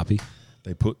 Copy.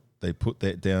 They put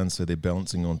that down so they're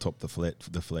balancing on top the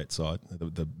flat side.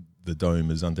 The dome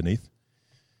is underneath.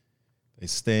 They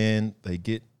stand. They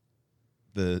get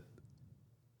the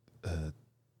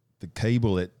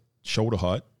cable at shoulder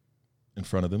height in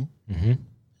front of them. Mm-hmm.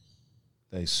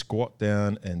 They squat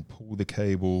down and pull the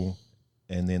cable,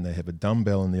 and then they have a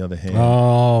dumbbell in the other hand.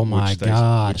 Oh my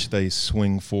God! Which they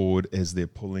swing forward as they're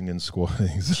pulling and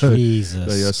squatting. So Jesus,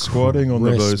 they are squatting on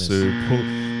the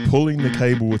Bosu, pulling the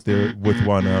cable with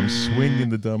one arm, swinging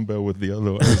the dumbbell with the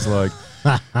other. It's like,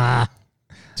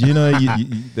 do you know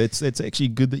that's actually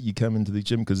good that you come into the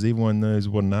gym because everyone knows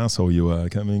what an asshole you are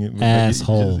coming in.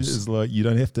 Assholes. It's like you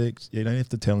don't have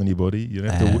to tell anybody. You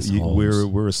don't have to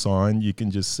wear a sign. You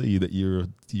can just see that you're a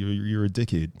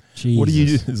dickhead. Jesus. What do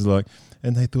you do? It's like,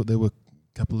 and they thought they were a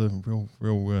couple of real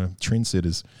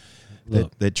trendsetters.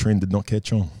 That trend did not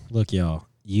catch on. Look, y'all,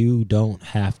 you don't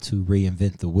have to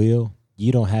reinvent the wheel.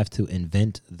 You don't have to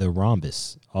invent the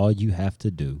rhombus. All you have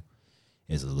to do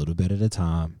is a little bit at a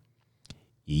time,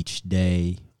 each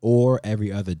day or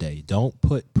every other day. Don't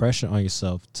put pressure on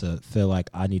yourself to feel like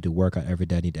I need to work out every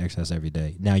day, I need to exercise every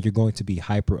day. Now, you're going to be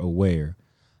hyper aware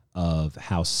of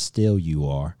how still you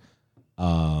are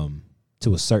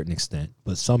to a certain extent,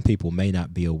 but some people may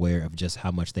not be aware of just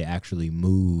how much they actually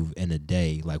move in a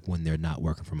day, like when they're not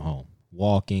working from home.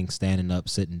 Walking, standing up,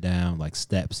 sitting down, like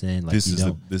steps in. Like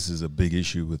this is a big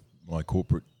issue with my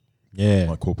corporate Yeah.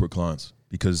 my corporate clients,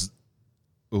 because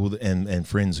and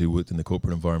friends who worked in the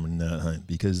corporate environment now at home,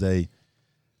 because they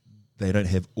don't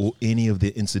have any of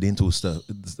their incidental stuff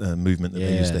movement that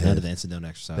they used to none have. of the incidental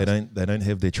exercise. They don't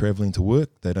have their traveling to work.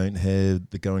 They don't have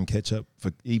the go and catch up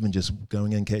for even just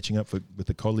going and catching up with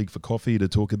a colleague for coffee to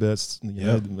talk about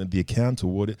the account or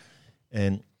what.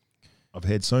 And I've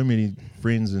had so many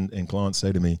friends and clients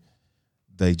say to me,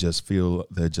 they just feel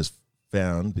they're just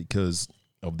found because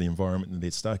of the environment that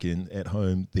they're stuck in at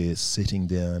home. They're sitting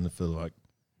down for like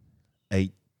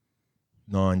 8,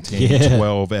 9, 10,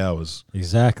 12 hours.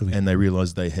 Exactly. And they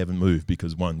realize they haven't moved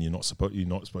because, one, you're not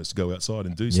supposed to go outside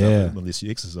and do stuff unless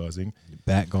you're exercising. Your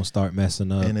back gonna start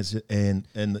messing up. And it's and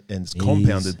it's Knees,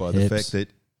 compounded by the hips. fact that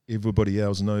everybody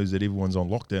else knows that everyone's on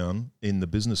lockdown in the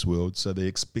business world, so they're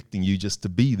expecting you just to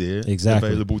be there,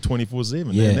 available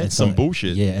 24/7. Yeah, and that's some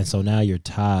bullshit. Yeah, and so now you're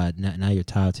tied. Now you're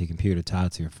tied to your computer,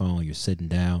 tied to your phone. You're sitting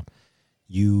down.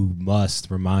 You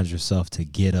must remind yourself to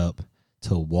get up,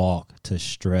 to walk, to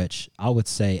stretch. I would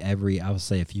say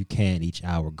if you can, each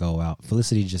hour go out.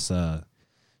 Felicity just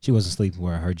she wasn't sleeping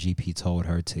where her GP told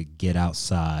her to get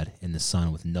outside in the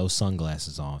sun with no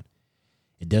sunglasses on.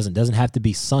 It doesn't have to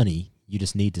be sunny. You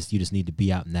just need to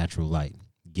be out in natural light.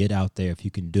 Get out there. If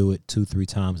you can do it 2-3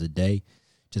 times a day,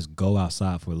 just go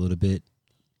outside for a little bit.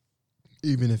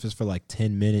 Even if it's for like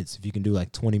 10 minutes, if you can do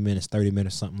like 20 minutes, 30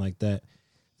 minutes, something like that,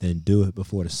 then do it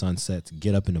before the sun sets.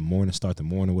 Get up in the morning, start the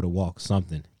morning with a walk,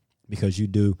 something. Because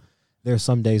there are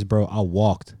some days, bro, I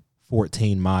walked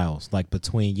 14 miles, like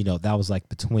between, that was like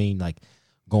between like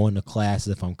going to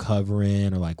classes if I'm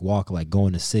covering, or like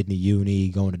going to Sydney Uni,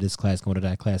 going to this class, going to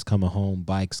that class, coming home,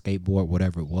 bike, skateboard,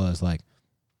 whatever it was. Like,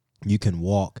 you can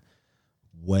walk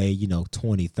way,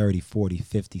 20, 30, 40,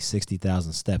 50,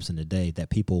 60,000 steps in a day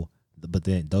but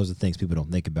then those are things people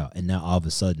don't think about. And now all of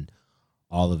a sudden,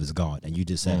 all of it's gone. And you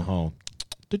just at home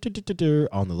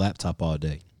on the laptop all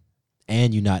day.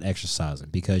 And you're not exercising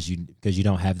because you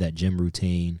don't have that gym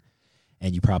routine.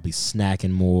 And you probably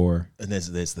snacking more. And that's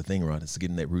the thing, right? It's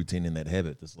getting that routine and that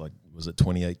habit. It's like, was it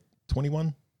 21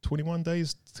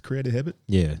 days to create a habit?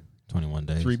 Yeah, 21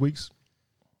 days. 3 weeks.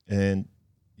 And,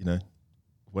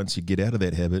 once you get out of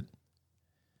that habit,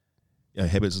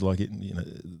 habits like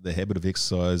the habit of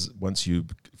exercise, once you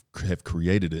have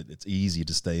created it, it's easier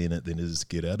to stay in it than it is to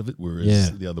get out of it,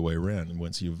 whereas the other way around. And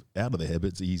once you're out of the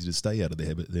habit, it's easier to stay out of the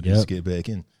habit than it is to get back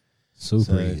in.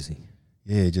 Super easy.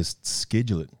 Yeah, just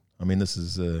schedule it. I mean, this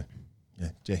is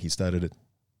Jackie started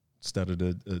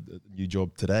a new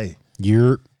job today.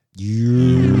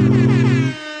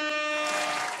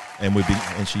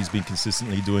 And she's been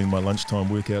consistently doing my lunchtime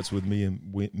workouts with me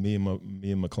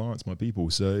and my clients, my people.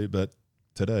 So, but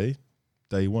today,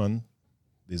 day one,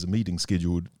 there's a meeting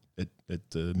scheduled at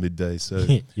midday. So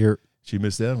she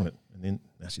missed out on it, and then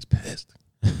now she's pissed.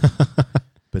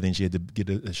 But then she had to get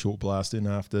a short blast in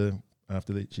after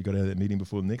that. She got out of that meeting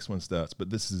before the next one starts. But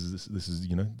this is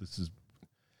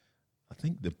I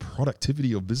think the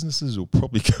productivity of businesses will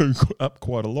probably go up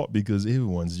quite a lot because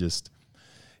everyone's just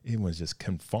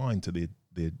confined to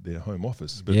their home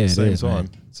office. But at the same time,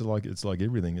 it's like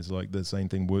everything. It's like the same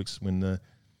thing works when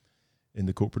in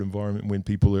the corporate environment when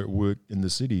people are at work in the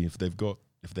city. If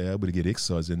they're able to get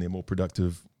exercise, then they're more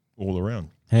productive all around.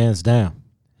 Hands down,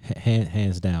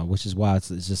 hands down. Which is why it's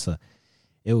just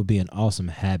it would be an awesome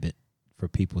habit for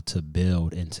people to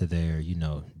build into their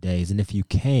days. And if you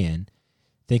can,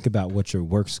 think about what your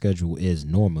work schedule is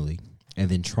normally, and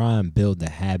then try and build the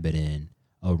habit in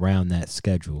around that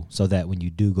schedule so that when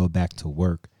you do go back to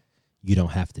work, you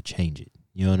don't have to change it.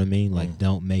 You know what I mean? Like,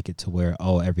 don't make it to where,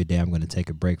 every day I'm going to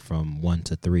take a break from 1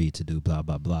 to 3 to do blah,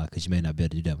 blah, blah, because you may not be able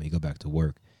to do that when you go back to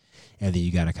work. And then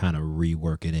you got to kind of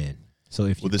rework it in. So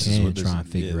if you can try and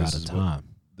figure out a time.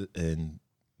 And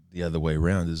the other way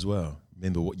around as well.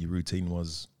 Remember what your routine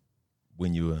was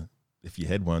when you were, if you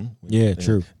had one.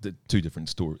 True. Two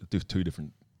different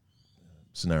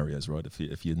scenarios, right?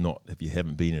 If you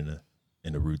haven't been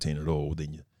in a routine at all,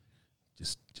 then you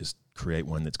just create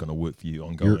one that's going to work for you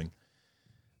ongoing.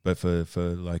 But for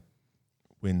like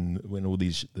when all the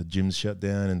gyms shut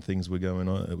down and things were going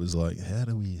on, it was like, how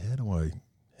do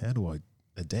I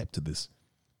adapt to this?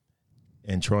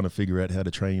 And trying to figure out how to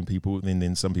train people. And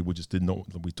then some people just did not,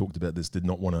 we talked about this, did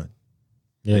not want to.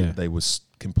 Yeah. They were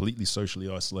completely socially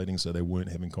isolating, so they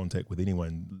weren't having contact with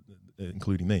anyone,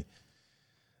 including me,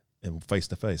 and face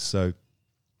to face. So it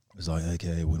was like,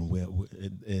 okay,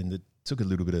 and it took a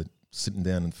little bit of sitting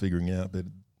down and figuring out, but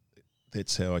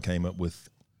that's how I came up with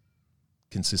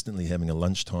consistently having a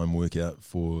lunchtime workout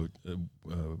for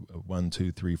 1,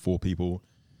 2, 3, 4 people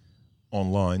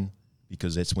online,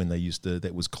 because that's when they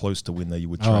that was close to when they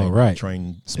would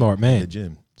train Smart man. at the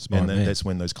gym. Smart and man. that's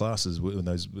when those classes, when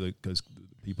those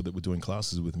people that were doing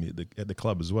classes with me at the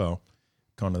club as well,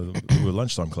 kind of were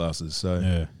lunchtime classes. So,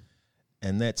 Yeah.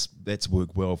 and that's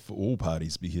worked well for all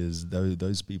parties, because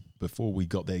those people, before we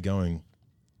got there going,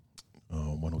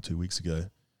 1 or 2 weeks ago,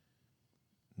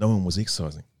 no one was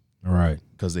exercising. All right.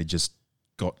 Because their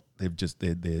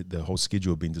whole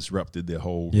schedule had been disrupted, their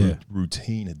whole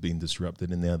routine had been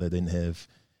disrupted, and now they didn't have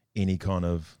any kind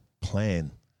of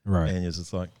plan. Right. And it's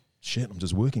just like, shit, I'm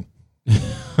just working.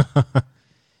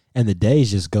 And the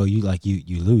days just go, you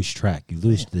lose track.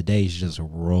 The days just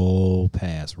roll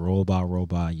past, roll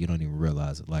by. You don't even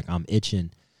realize it. Like, I'm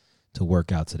itching to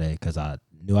work out today because I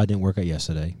knew I didn't work out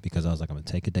yesterday, because I was like, I'm going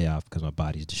to take a day off because my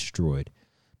body's destroyed.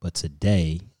 But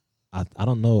today, I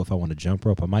don't know if I want to jump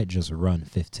rope. I might just run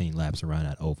 15 laps around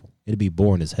that oval. It'd be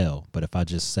boring as hell. But if I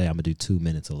just say I'm going to do 2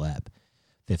 minutes a lap,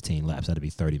 15 laps, that'd be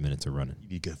 30 minutes of running.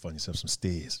 You go find yourself some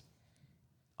stairs.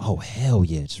 Oh, hell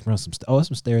yeah. Just run some there's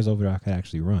some stairs over there I could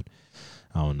actually run.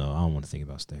 I don't know. I don't want to think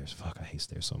about stairs. Fuck, I hate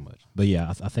stairs so much. But yeah,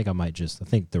 I think I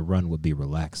think the run would be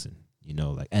relaxing,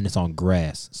 like, and it's on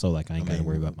grass. So like, I ain't got to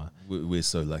worry about We're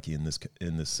so lucky in this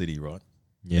city, right?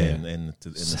 Yeah. And in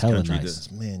this country,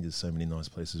 there's so many nice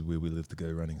places where we live to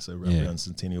go running. So around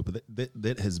Centennial. But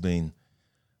that has been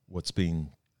what's been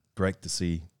great to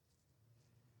see,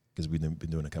 because we've been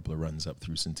doing a couple of runs up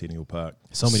through Centennial Park.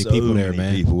 So many people there,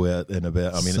 man. People out and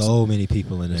about. I mean, so many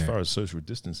people in there. As far as social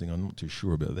distancing, I'm not too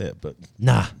sure about that, but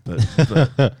nah.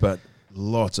 But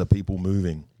lots of people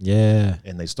moving. Yeah.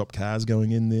 And they stopped cars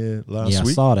going in there last week. Yeah,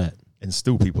 I saw that. And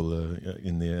still people are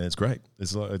in there. It's great.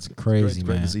 It's crazy, it's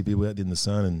great man. to see people out in the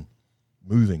sun and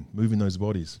moving those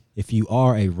bodies. If you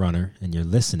are a runner and you're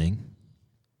listening,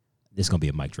 this is gonna be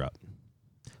a mic drop.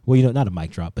 Well, not a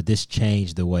mic drop, but this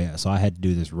changed the way. So I had to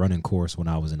do this running course when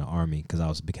I was in the Army, because I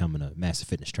was becoming a master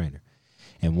fitness trainer.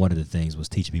 And one of the things was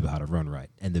teaching people how to run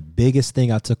right. And the biggest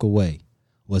thing I took away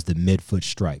was the midfoot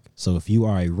strike. So if you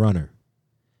are a runner,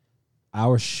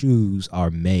 our shoes are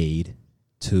made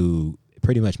to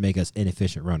pretty much make us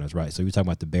inefficient runners, right? So we're talking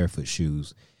about the barefoot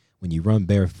shoes. When you run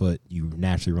barefoot, you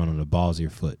naturally run on the balls of your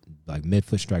foot. Like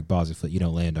midfoot strike, balls of your foot, you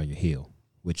don't land on your heel,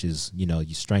 which is,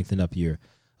 you strengthen up your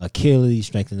Achilles,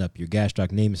 strengthen up your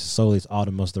gastrocnemius, soleus, all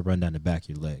the muscles that run down the back of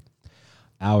your leg.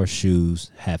 Our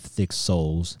shoes have thick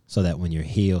soles, so that when you're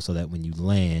heel, so that when you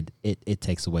land, it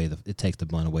takes the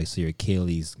blunt away, so your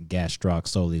Achilles, gastroc,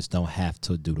 soleus don't have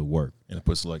to do the work. And it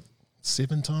puts like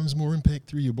 7 times more impact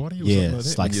through your body, or yeah,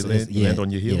 something like that. It's like you land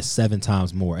on your heel. Yeah, 7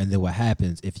 times more. And then what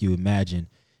happens if you imagine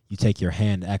you take your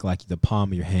hand, act like the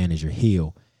palm of your hand is your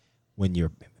heel, when your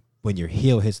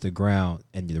heel hits the ground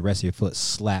and the rest of your foot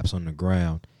slaps on the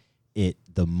ground,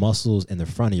 the muscles in the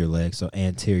front of your leg, so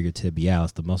anterior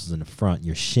tibialis, the muscles in the front,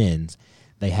 your shins,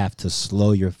 they have to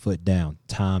slow your foot down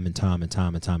time and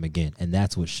time again. And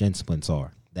that's what shin splints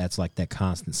are. That's like that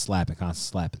constant slapping.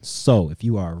 So if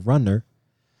you are a runner,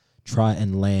 try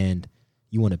and land.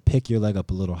 You want to pick your leg up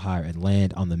a little higher and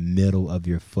land on the middle of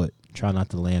your foot. Try not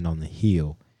to land on the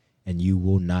heel, and you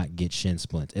will not get shin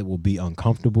splints. It will be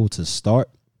uncomfortable to start,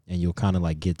 and you'll kind of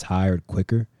like get tired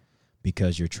quicker,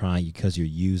 because you're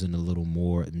using a little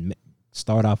more.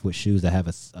 Start off with shoes that have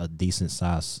a decent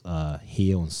size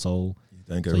heel and sole.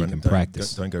 Don't go so running.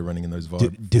 Don't go running in those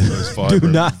Vibrams.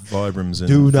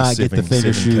 Do not get the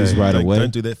finger shoes right away.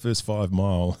 Don't do that first 5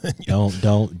 mile.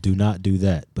 Do not do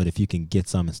that. But if you can get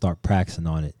some and start practicing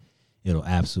on it, it'll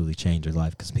absolutely change your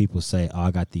life. Because people say, "Oh, I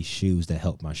got these shoes that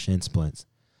help my shin splints,"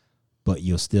 but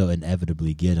you'll still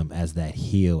inevitably get them as the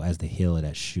heel of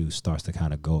that shoe starts to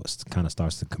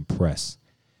starts to compress.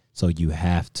 So you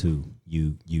have to,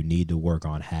 you need to work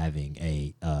on having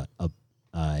a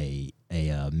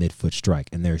midfoot strike.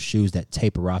 And there are shoes that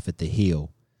taper off at the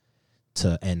heel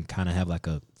and kind of have like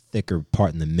a thicker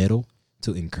part in the middle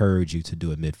to encourage you to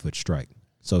do a midfoot strike.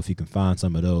 So if you can find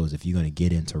some of those, if you're going to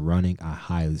get into running, I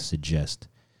highly suggest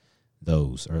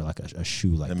those, or like a shoe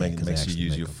like that. It makes you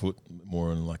use your foot more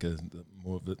on like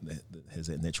more of it that has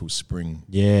that natural spring.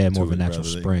 Yeah, more of a natural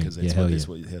spring. That's how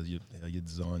you're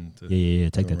designed to. Yeah.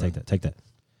 Take that.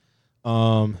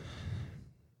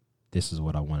 This is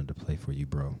what I wanted to play for you,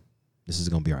 bro. This is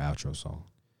gonna be our outro song.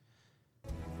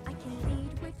 I can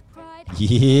lead with pride.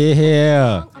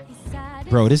 Yeah,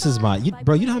 bro. This is you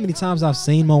know how many times I've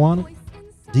seen Moana?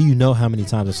 Do you know how many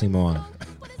times I've seen Moana?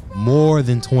 More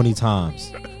than 20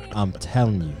 times. I'm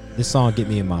telling you, this song get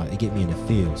me in the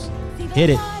feels. Hit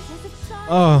it.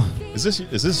 Oh, is this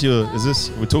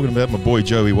we're talking about my boy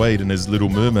Joey Wade and his Little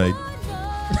Mermaid.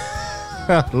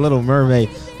 Little Mermaid.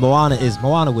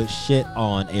 Moana with shit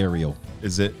on Ariel.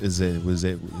 Was that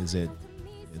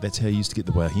that's how you used to get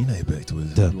the wahine back to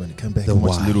us when it come back and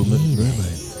watch Little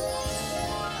Mermaid.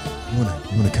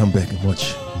 You wanna come back and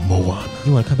watch Moana?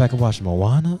 You want to come back and watch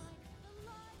Moana?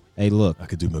 Hey, look, I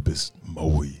could do my best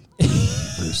Maui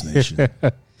impersonation.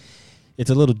 it's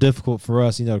a little difficult for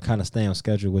us, to kind of stay on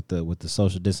schedule with the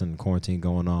social distancing and quarantine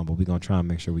going on, but we're going to try and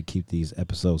make sure we keep these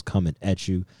episodes coming at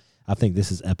you. I think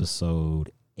this is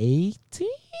episode 18.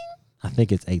 I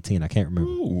think it's 18. I can't remember.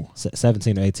 Ooh.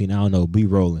 17 or 18. I don't know. Be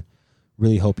rolling.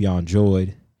 Really hope y'all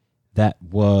enjoyed. That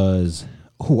was,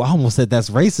 I almost said that's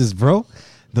racist, bro.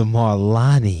 The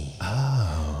Marlani.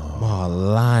 Oh.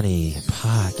 Marlani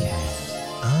podcast.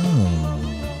 Oh.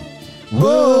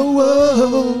 Whoa,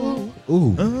 whoa.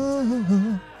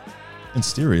 Ooh. In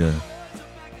stereo.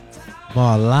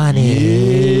 Marlani.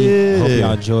 Yeah. Hope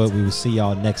y'all enjoyed. We will see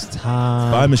y'all next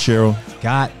time. Bye, Michelle.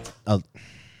 Got a,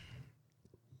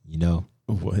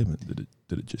 Oh, what happened?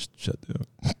 Did it just shut down?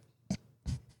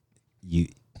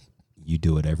 you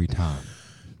do it every time.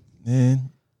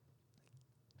 Man.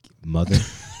 Mother,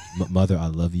 mother, I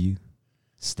love you.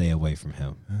 Stay away from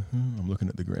him. I'm looking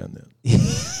at the ground now.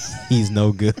 He's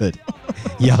no good.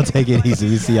 Y'all take it easy.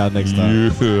 We see y'all next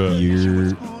time.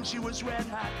 Yeah. She was red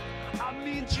hot. I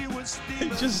mean, she was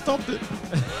Just stopped it.